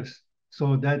markers.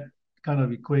 So that kind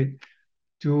of equate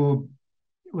to,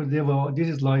 this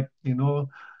is like,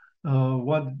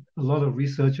 what a lot of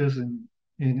researchers in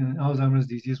Alzheimer's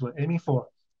disease were aiming for.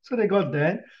 So they got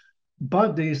that,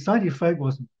 but the side effect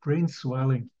was brain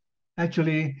swelling.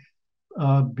 Actually,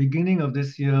 beginning of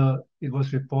this year, it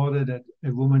was reported that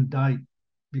a woman died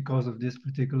because of this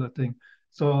particular thing.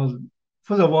 So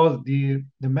first of all, the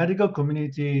medical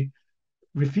community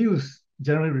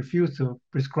generally refused to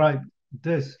prescribe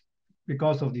this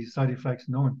because of the side effects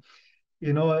known.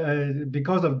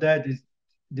 Because of that,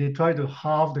 they try to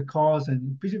halve the cost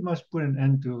and pretty much put an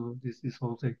end to this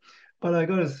whole thing. But I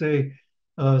gotta say,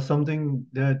 something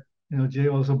that Jay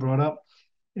also brought up,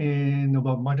 and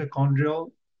about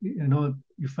mitochondrial,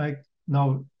 in fact,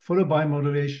 now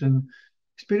photobiomodulation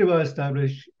is pretty well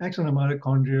established, acts on the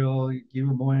mitochondrial, give you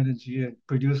more energy and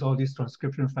produce all these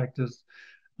transcription factors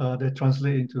that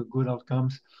translate into good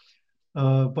outcomes.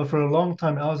 But for a long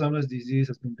time, Alzheimer's disease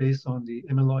has been based on the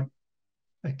amyloid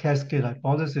a cascade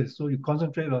hypothesis. So you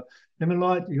concentrate on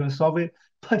amyloid, you're going to solve it.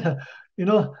 But,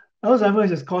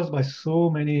 Alzheimer's is caused by so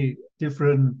many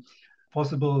different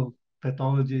possible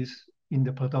pathologies in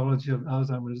the pathology of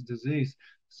Alzheimer's disease.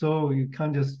 So you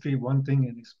can't just treat one thing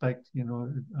and expect,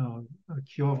 a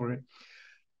cure for it.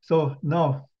 So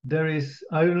now there is,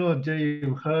 I don't know, Jay,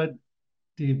 you heard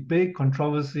the big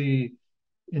controversy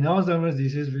in Alzheimer's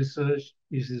disease research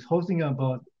is this whole thing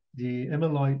about the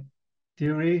amyloid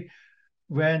theory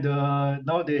when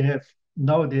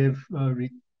they've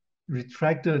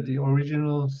retracted the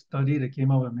original study that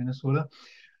came out of Minnesota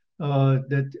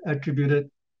that attributed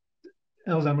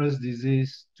Alzheimer's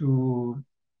disease to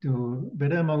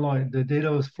beta amyloid. The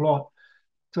data was flawed.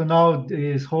 So now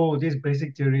this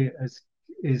basic theory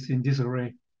is in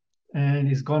disarray, and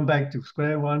it's gone back to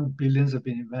square one. Billions have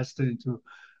been invested into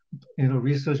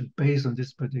research based on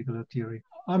this particular theory.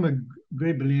 I'm a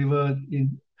great believer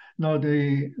in now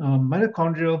the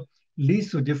mitochondrial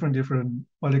leads to different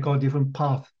what they call different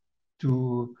path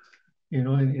to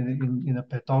in a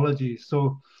pathology.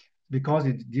 So because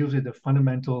it deals with the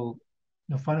fundamental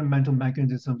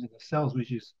mechanisms in the cells,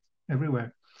 which is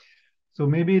everywhere. So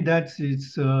maybe that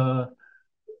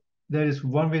is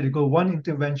one way to go. One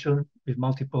intervention with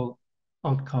multiple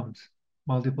outcomes,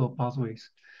 multiple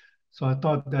pathways. So I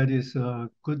thought that is a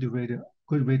good way to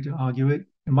argue it.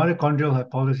 The mitochondrial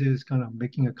hypothesis is kind of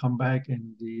making a comeback,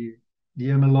 and the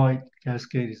amyloid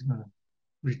cascade is going to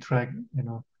retract,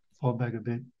 fall back a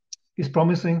bit. It's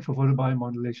promising for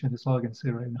photobiomodulation. That's all I can say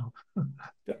right now.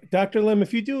 Dr. Lim,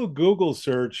 if you do a Google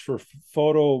search for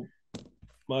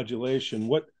modulation,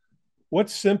 what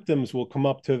symptoms will come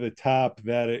up to the top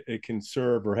that it can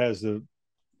serve or has the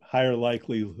higher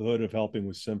likelihood of helping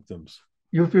with symptoms?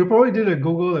 You probably did a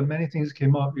Google and many things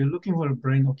came up. You're looking for the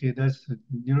brain. Okay, that's the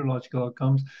neurological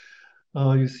outcomes.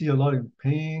 You see a lot in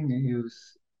pain.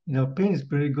 Pain is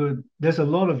pretty good. There's a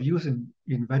lot of use in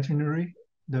veterinary.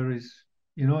 There is,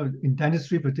 in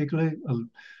dentistry particularly.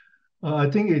 I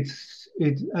think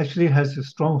it actually has a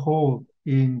strong hold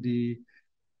in the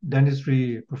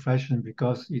dentistry profession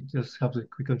because it just helps with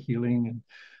quicker healing.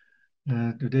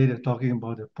 And today they're talking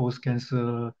about the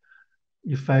post-cancer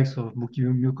effects of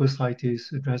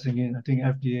mucositis, addressing it. I think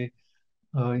FDA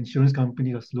insurance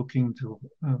company is looking to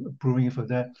approving it for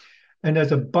that. And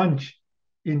there's a bunch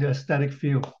in the aesthetic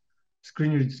field,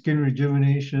 skin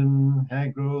rejuvenation,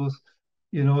 hair growth,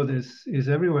 this is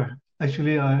everywhere.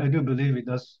 Actually, I do believe it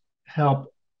does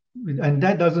help. And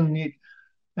that doesn't need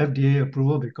FDA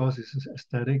approval because it's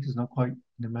aesthetic, it's not quite in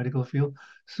the medical field.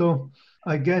 So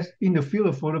I guess in the field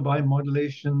of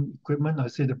photobiomodulation equipment, I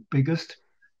say the biggest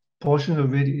portion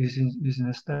of it is in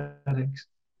aesthetics.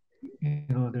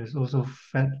 There's also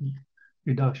fat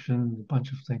reduction, a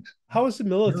bunch of things. How is the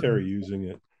military using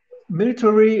it?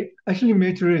 Military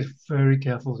is very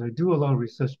careful. They do a lot of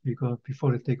research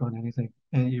before they take on anything.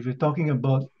 And if you're talking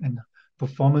about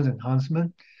performance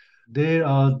enhancement, they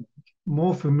are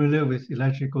more familiar with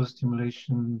electrical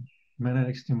stimulation,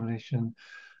 magnetic stimulation.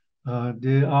 I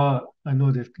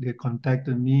know they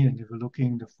contacted me and they were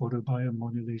looking the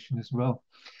photobiomodulation as well.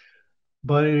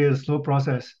 But it is a slow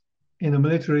process. In the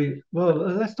military, well,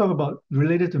 let's talk about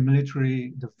related to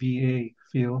military, the VA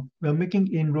field. We're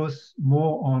making inroads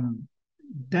more on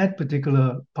that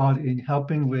particular part in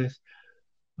helping with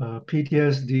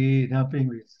PTSD, helping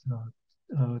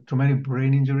with traumatic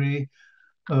brain injury.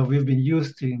 We've been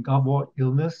used in guard ward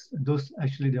illness. Those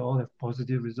actually, they all have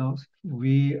positive results.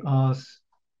 We are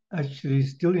actually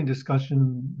still in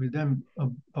discussion with them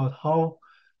about how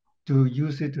to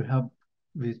use it to help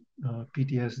with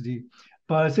PTSD.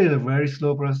 But I say it's a very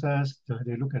slow process.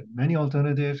 They look at many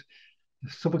alternatives.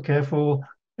 They're super careful.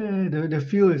 The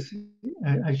field is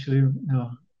actually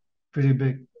pretty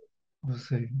big, I would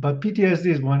say. But PTSD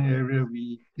is one area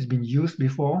it's been used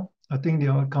before. I think the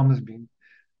outcome has been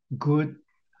good.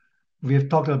 We have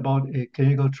talked about a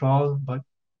clinical trial, but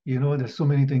there's so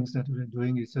many things that we're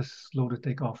doing. It's just slow to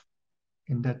take off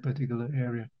in that particular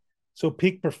area. So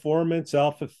peak performance,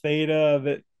 alpha, theta,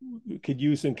 that we could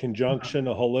use in conjunction,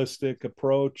 a holistic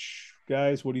approach.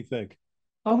 Guys, what do you think?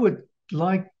 I would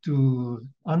like to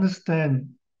understand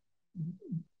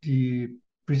the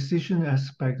precision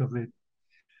aspect of it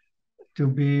to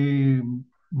be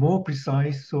more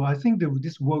precise. So I think that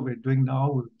this work we're doing now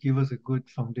will give us a good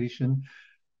foundation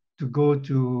to go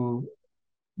to,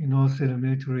 say the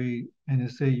military and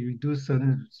say you do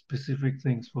certain specific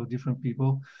things for different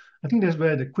people. I think that's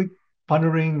where the quick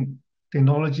partnering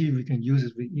technology we can use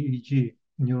is with EEG,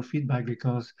 neurofeedback,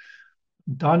 because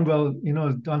done well,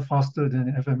 done faster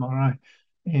than fMRI,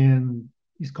 and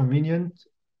it's convenient.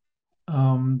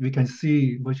 We can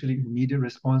see virtually immediate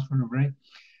response from the brain.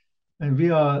 And we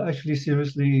are actually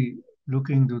seriously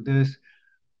looking to this.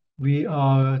 We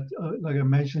are, like I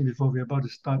mentioned before, we're about to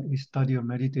start a study of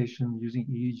meditation using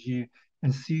EEG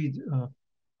and see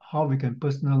how we can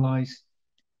personalize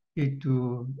it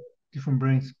to different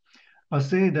brains. I'll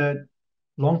say that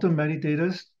long-term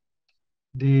meditators,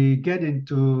 they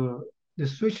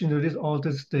switch into this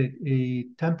altered state, a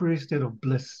temporary state of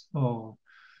bliss or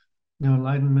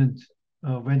enlightenment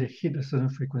when they hit a certain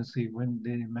frequency when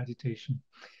they're in meditation.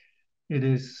 It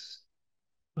is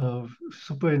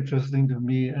super interesting to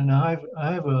me, and I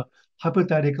have a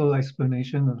hypothetical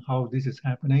explanation on how this is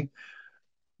happening,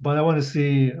 but I want to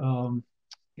see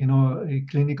a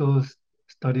clinical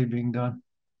study being done.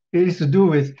 It is to do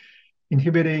with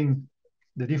inhibiting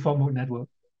the default mode network,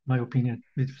 my opinion,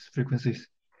 with frequencies.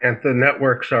 And the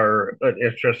networks are an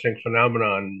interesting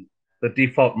phenomenon. The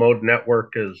default mode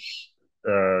network is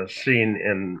seen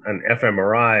in an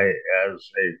fMRI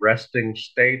as a resting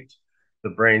state, the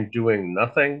brain doing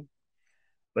nothing.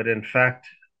 But in fact,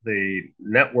 the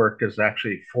network is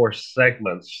actually four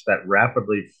segments that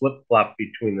rapidly flip flop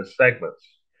between the segments.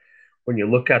 When you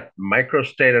look at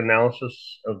microstate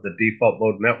analysis of the default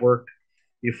mode network,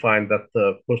 you find that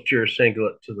the posterior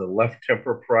cingulate to the left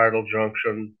temporoparietal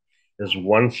junction is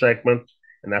one segment,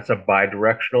 and that's a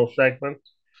bidirectional segment.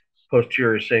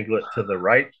 Posterior cingulate to the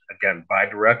right, again,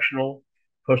 bidirectional.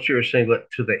 Posterior cingulate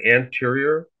to the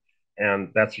anterior, and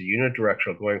that's a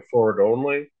unidirectional, going forward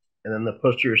only. And then the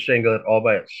posterior cingulate all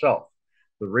by itself.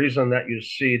 The reason that you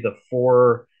see the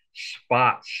four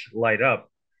spots light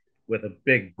up with a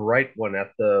big bright one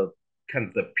at the kind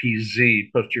of the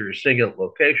PZ, posterior cingulate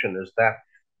location, is that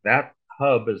that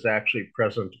hub is actually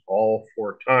present all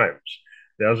 4 times.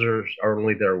 The others are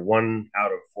only there 1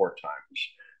 out of 4 times.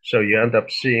 So you end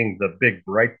up seeing the big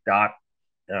bright dot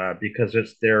because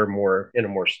it's there more in a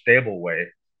more stable way.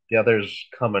 The others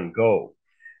come and go.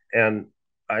 And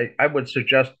I would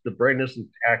suggest the brain isn't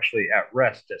actually at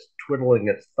rest. It's twiddling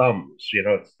its thumbs.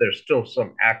 There's still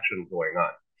some action going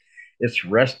on. It's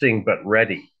resting but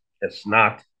ready. It's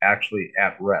not actually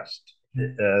at rest.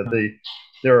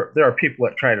 There are people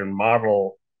that try to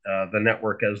model the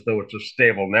network as though it's a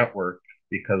stable network,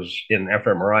 because in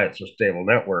fMRI it's a stable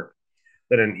network.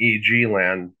 But in EEG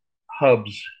land,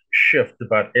 hubs shift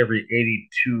about every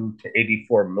 82 to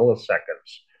 84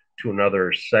 milliseconds to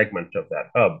another segment of that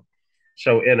hub.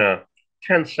 So in a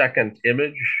 10-second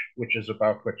image, which is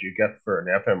about what you get for an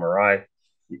fMRI,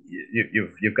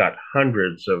 you've got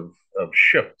hundreds of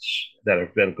shifts that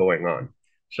have been going on.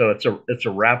 So it's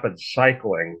a rapid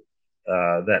cycling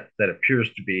that appears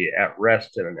to be at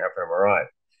rest in an fMRI.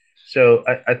 So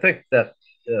I think that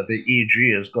the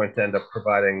EEG is going to end up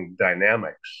providing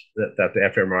dynamics that the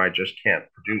fMRI just can't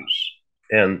produce.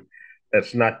 And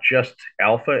it's not just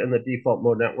alpha in the default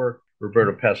mode network.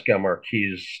 Roberto Pascal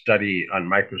Marquis' study on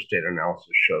microstate analysis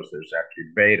shows there's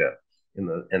actually beta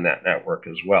in that network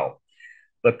as well.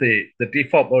 But the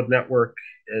default mode network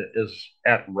is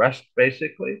at rest,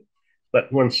 basically.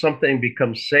 But when something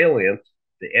becomes salient,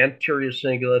 the anterior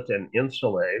cingulate and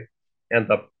insulae end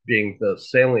up being the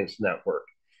salience network.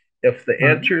 If the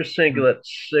anterior cingulate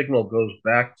signal goes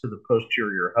back to the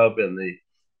posterior hub in the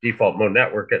default mode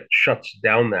network, it shuts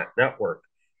down that network.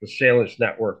 The salience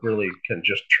network really can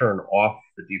just turn off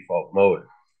the default mode.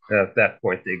 And at that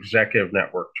point, the executive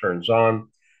network turns on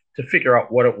to figure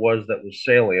out what it was that was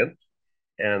salient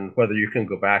and whether you can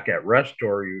go back at rest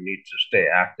or you need to stay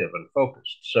active and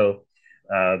focused. So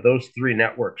those 3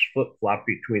 networks flip-flop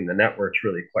between the networks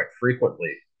really quite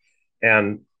frequently.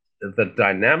 And the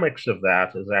dynamics of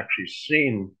that is actually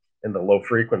seen in the low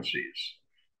frequencies.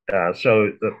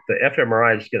 So the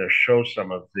fMRI is going to show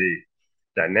some of the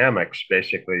dynamics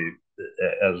basically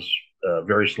as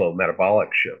very slow metabolic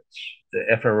shifts. The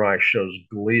fMRI shows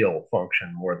glial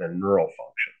function more than neural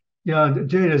function. Yeah,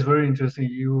 Jay, that's very interesting.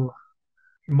 You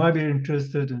might be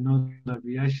interested to know that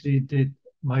we actually did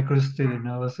microstate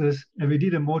analysis, and we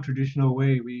did a more traditional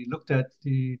way. We looked at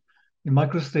in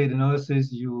microstate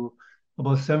analysis,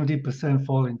 about 70%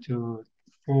 fall into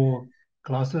 4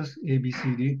 classes, A, B,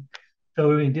 C, D. So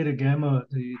when we did a gamma,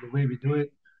 the way we do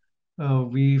it,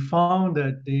 we found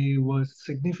that there was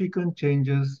significant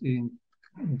changes in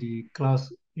the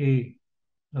class A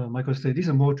microstate. These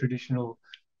are more traditional.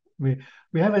 We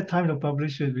haven't had time to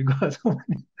publish it. We got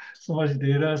so much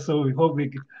data, so we hope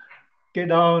we get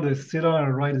down to sit down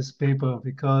and write this paper,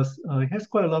 because it has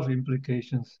quite a lot of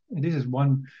implications. And this is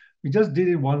one, we just did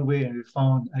it one way, and we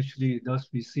found actually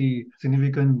we see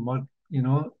significant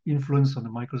influence on the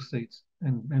microstates,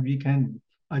 and we can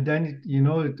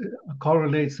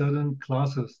correlate certain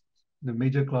classes, the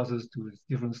major classes, to a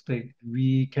different state.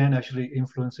 We can actually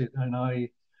influence it, and I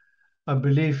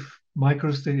believe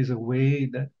microstate is a way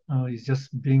that is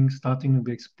just starting to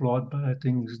be explored, but I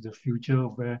think is the future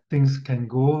of where things can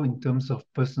go in terms of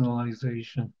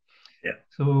personalization. Yeah.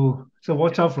 So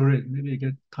watch out for it. Maybe you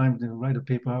get time to write a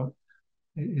paper out.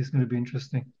 It's going to be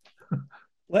interesting.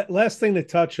 Last thing to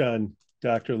touch on,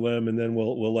 Dr. Lim, and then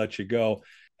we'll let you go.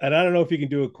 And I don't know if you can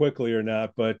do it quickly or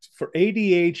not, but for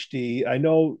ADHD, I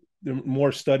know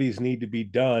more studies need to be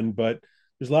done, but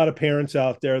there's a lot of parents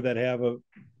out there that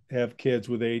have kids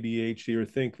with ADHD or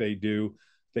think they do.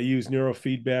 They use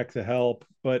neurofeedback to help,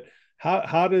 but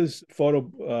how does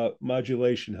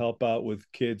photomodulation help out with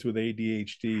kids with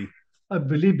ADHD? I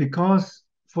believe because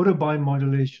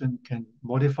photobiomodulation can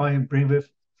modify brainwave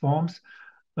forms,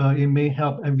 it may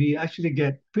help. And we actually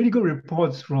get pretty good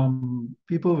reports from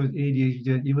people with ADHD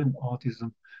and even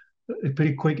autism.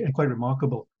 Pretty quick and quite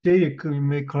remarkable. Jay, you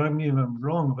may correct me if I'm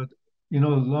wrong, but a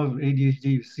lot of ADHD,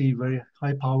 you see very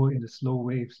high power in the slow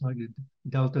waves, like the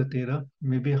delta theta,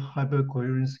 maybe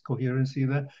coherency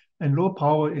there, and low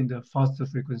power in the faster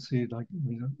frequency, like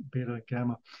beta and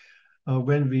gamma.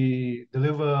 When we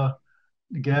deliver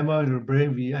gamma to the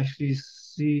brain, we actually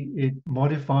see it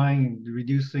modifying,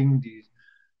 reducing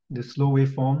the slow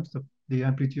waveforms, the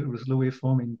amplitude of the slow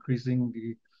waveform, increasing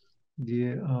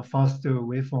the faster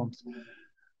waveforms.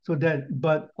 So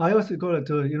but I also got to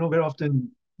tell you, very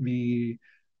often we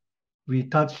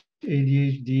touch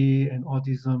ADHD and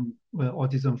autism. Well,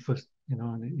 autism first, and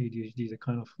ADHD is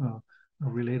kind of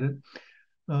related.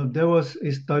 There was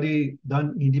a study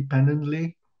done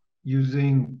independently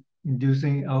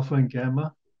inducing alpha and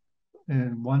gamma,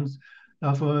 and once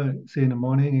alpha, say in the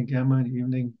morning, and gamma in the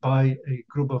evening by a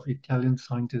group of Italian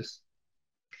scientists,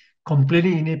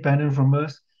 completely independent from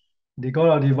us. They got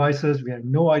our devices. We had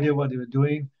no idea what they were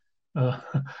doing. Uh,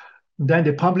 then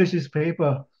they published this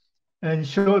paper and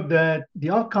showed that the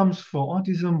outcomes for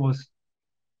autism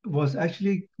was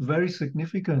actually very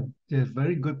significant. They have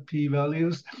very good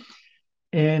p-values,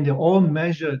 and they're all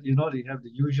measured. They have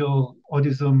the usual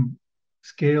autism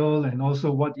scale and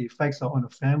also what the effects are on the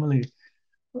family,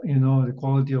 the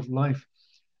quality of life.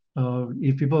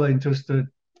 If people are interested,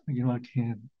 I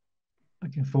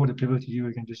can forward the paper to you.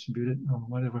 I can distribute it or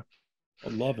whatever. I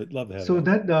love it. Love to have So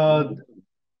that.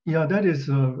 yeah, that is,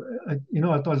 I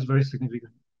thought it's very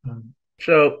significant.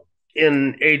 So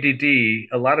in ADD,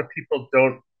 a lot of people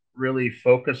don't really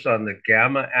focus on the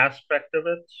gamma aspect of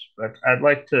it, but I'd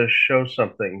like to show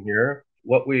something here.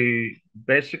 What we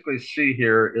basically see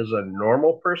here is a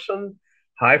normal person,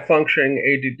 high functioning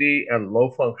ADD and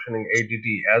low functioning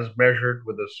ADD as measured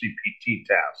with a CPT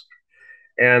task.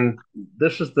 And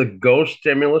this is the GO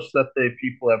stimulus that the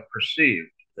people have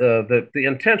perceived. The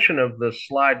intention of this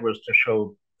slide was to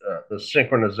show the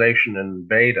synchronization in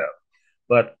beta,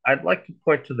 but I'd like to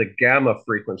point to the gamma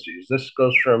frequencies. This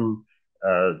goes from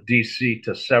DC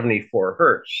to 74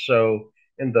 hertz. So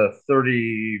in the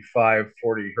 35,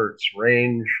 40 hertz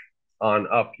range on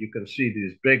up, you can see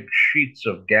these big sheets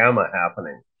of gamma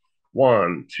happening.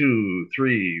 1, 2,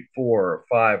 3, 4,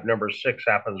 5. Number 6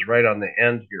 happens right on the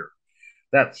end here.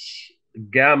 That's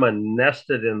gamma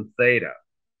nested in theta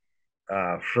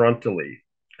frontally.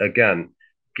 Again,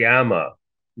 gamma.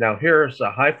 Now here's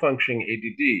a high functioning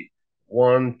ADD.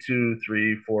 1, 2,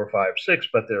 3, 4, 5, 6,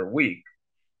 but they're weak.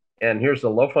 And here's the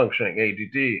low functioning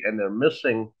ADD, and they're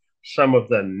missing some of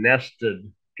the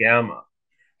nested gamma.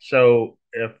 So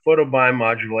if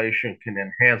photobiomodulation can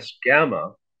enhance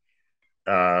gamma,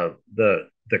 the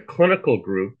clinical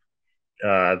group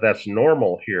that's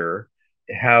normal here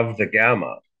have the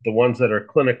gamma. The ones that are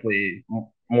clinically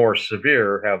more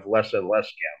severe have less and less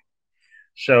gamma.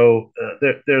 So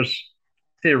there's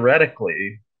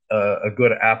theoretically a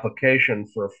good application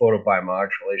for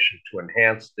photobiomodulation to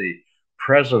enhance the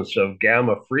presence of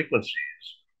gamma frequencies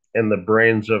in the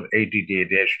brains of ADD,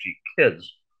 ADHD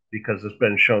kids, because it's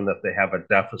been shown that they have a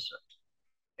deficit.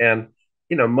 And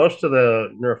most of the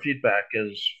neurofeedback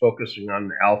is focusing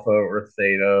on alpha or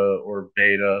theta or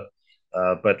beta,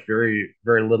 but very,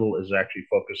 very little is actually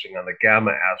focusing on the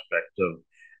gamma aspect of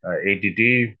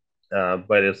ADD.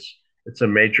 But it's a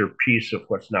major piece of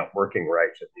what's not working right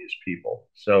in these people.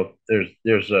 So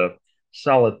there's a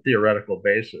solid theoretical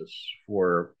basis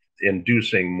for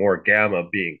inducing more gamma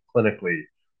being clinically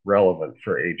relevant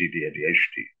for ADD,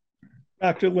 ADHD.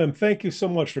 Dr. Lim, thank you so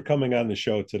much for coming on the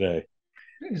show today.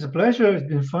 It's a pleasure. It's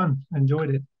been fun.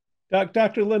 Enjoyed it.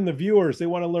 Dr. Lim, the viewers, they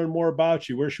want to learn more about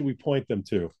you. Where should we point them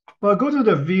to? Well, go to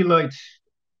the Vielight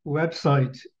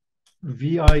website,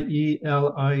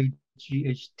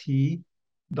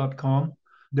 vielight.com.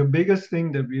 The biggest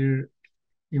thing that we're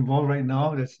involved right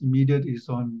now that's immediate is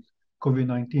on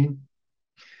COVID-19.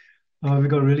 We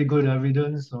got really good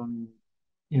evidence on,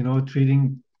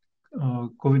 treating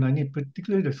COVID-19,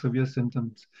 particularly the severe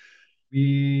symptoms.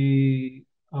 We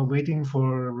are waiting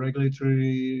for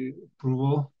regulatory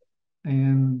approval,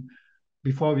 and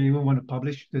before we even want to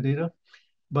publish the data.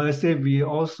 But I say we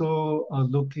also are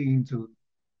looking into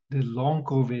the long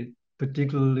COVID,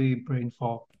 particularly brain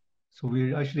fog. So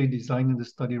we're actually designing the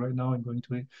study right now and going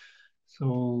to it.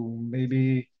 So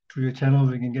maybe through your channel,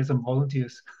 we can get some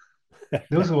volunteers.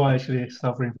 Those who are actually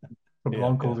suffering from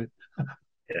long COVID.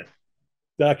 Yeah.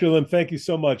 Dr. Lim, thank you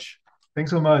so much.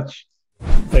 Thanks so much.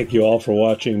 Thank you all for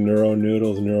watching Neuro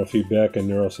Noodles, Neurofeedback, and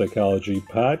Neuropsychology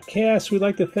podcast. We'd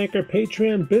like to thank our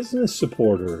Patreon business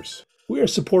supporters. We are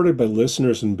supported by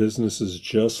listeners and businesses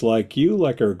just like you,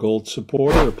 like our gold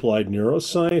supporter, Applied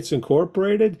Neuroscience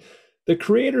Incorporated, the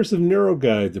creators of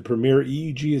NeuroGuide, the premier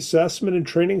EEG assessment and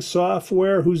training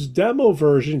software whose demo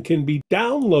version can be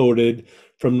downloaded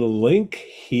from the link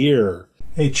here.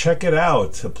 Hey, check it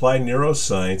out. Applied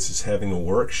Neuroscience is having a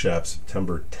workshop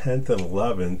September 10th and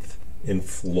 11th in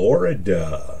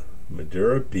Florida,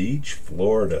 Madera Beach,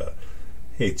 Florida.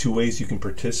 Hey, 2 ways you can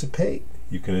participate.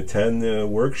 You can attend the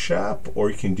workshop,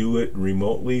 or you can do it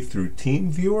remotely through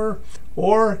TeamViewer,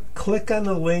 or click on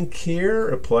the link here,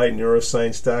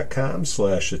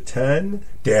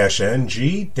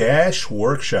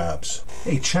 appliedneuroscience.com/attend-ng-workshops.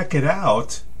 Hey, check it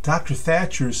out. Dr.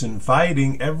 Thatcher's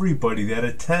inviting everybody that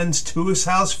attends to his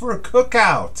house for a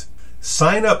cookout.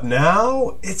 Sign up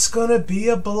now. It's going to be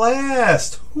a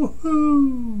blast.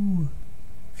 Woohoo!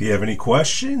 If you have any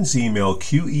questions, email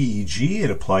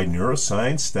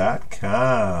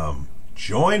QEEG@appliedneuroscience.com.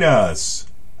 Join us.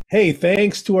 Hey,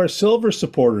 thanks to our silver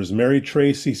supporters, Mary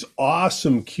Tracy's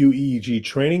awesome QEEG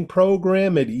training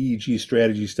program at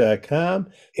eegstrategies.com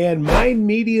and Mind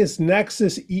Media's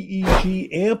Nexus EEG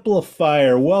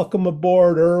amplifier. Welcome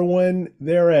aboard, Erwin.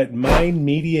 They're at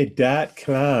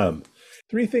mindmedia.com.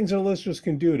 3 things our listeners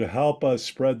can do to help us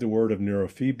spread the word of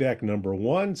neurofeedback. Number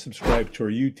 1, subscribe to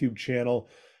our YouTube channel.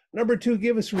 Number 2,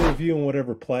 give us a review on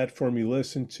whatever platform you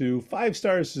listen to. 5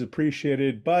 stars is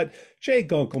appreciated, but Jay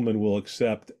Gunkelman will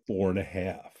accept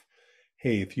 4.5.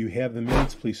 Hey, if you have the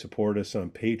means, please support us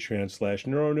on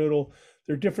Patreon/NeuroNoodle.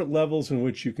 There are different levels in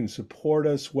which you can support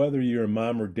us, whether you're a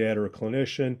mom or dad or a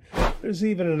clinician. There's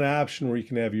even an option where you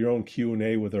can have your own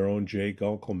Q&A with our own Jay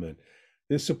Gunkelman.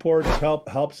 This support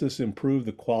helps us improve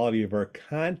the quality of our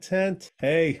content.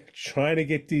 Hey, trying to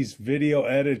get these video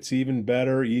edits even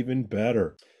better, even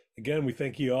better. Again, we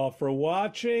thank you all for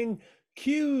watching.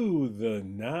 Cue the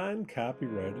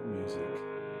non-copyrighted music.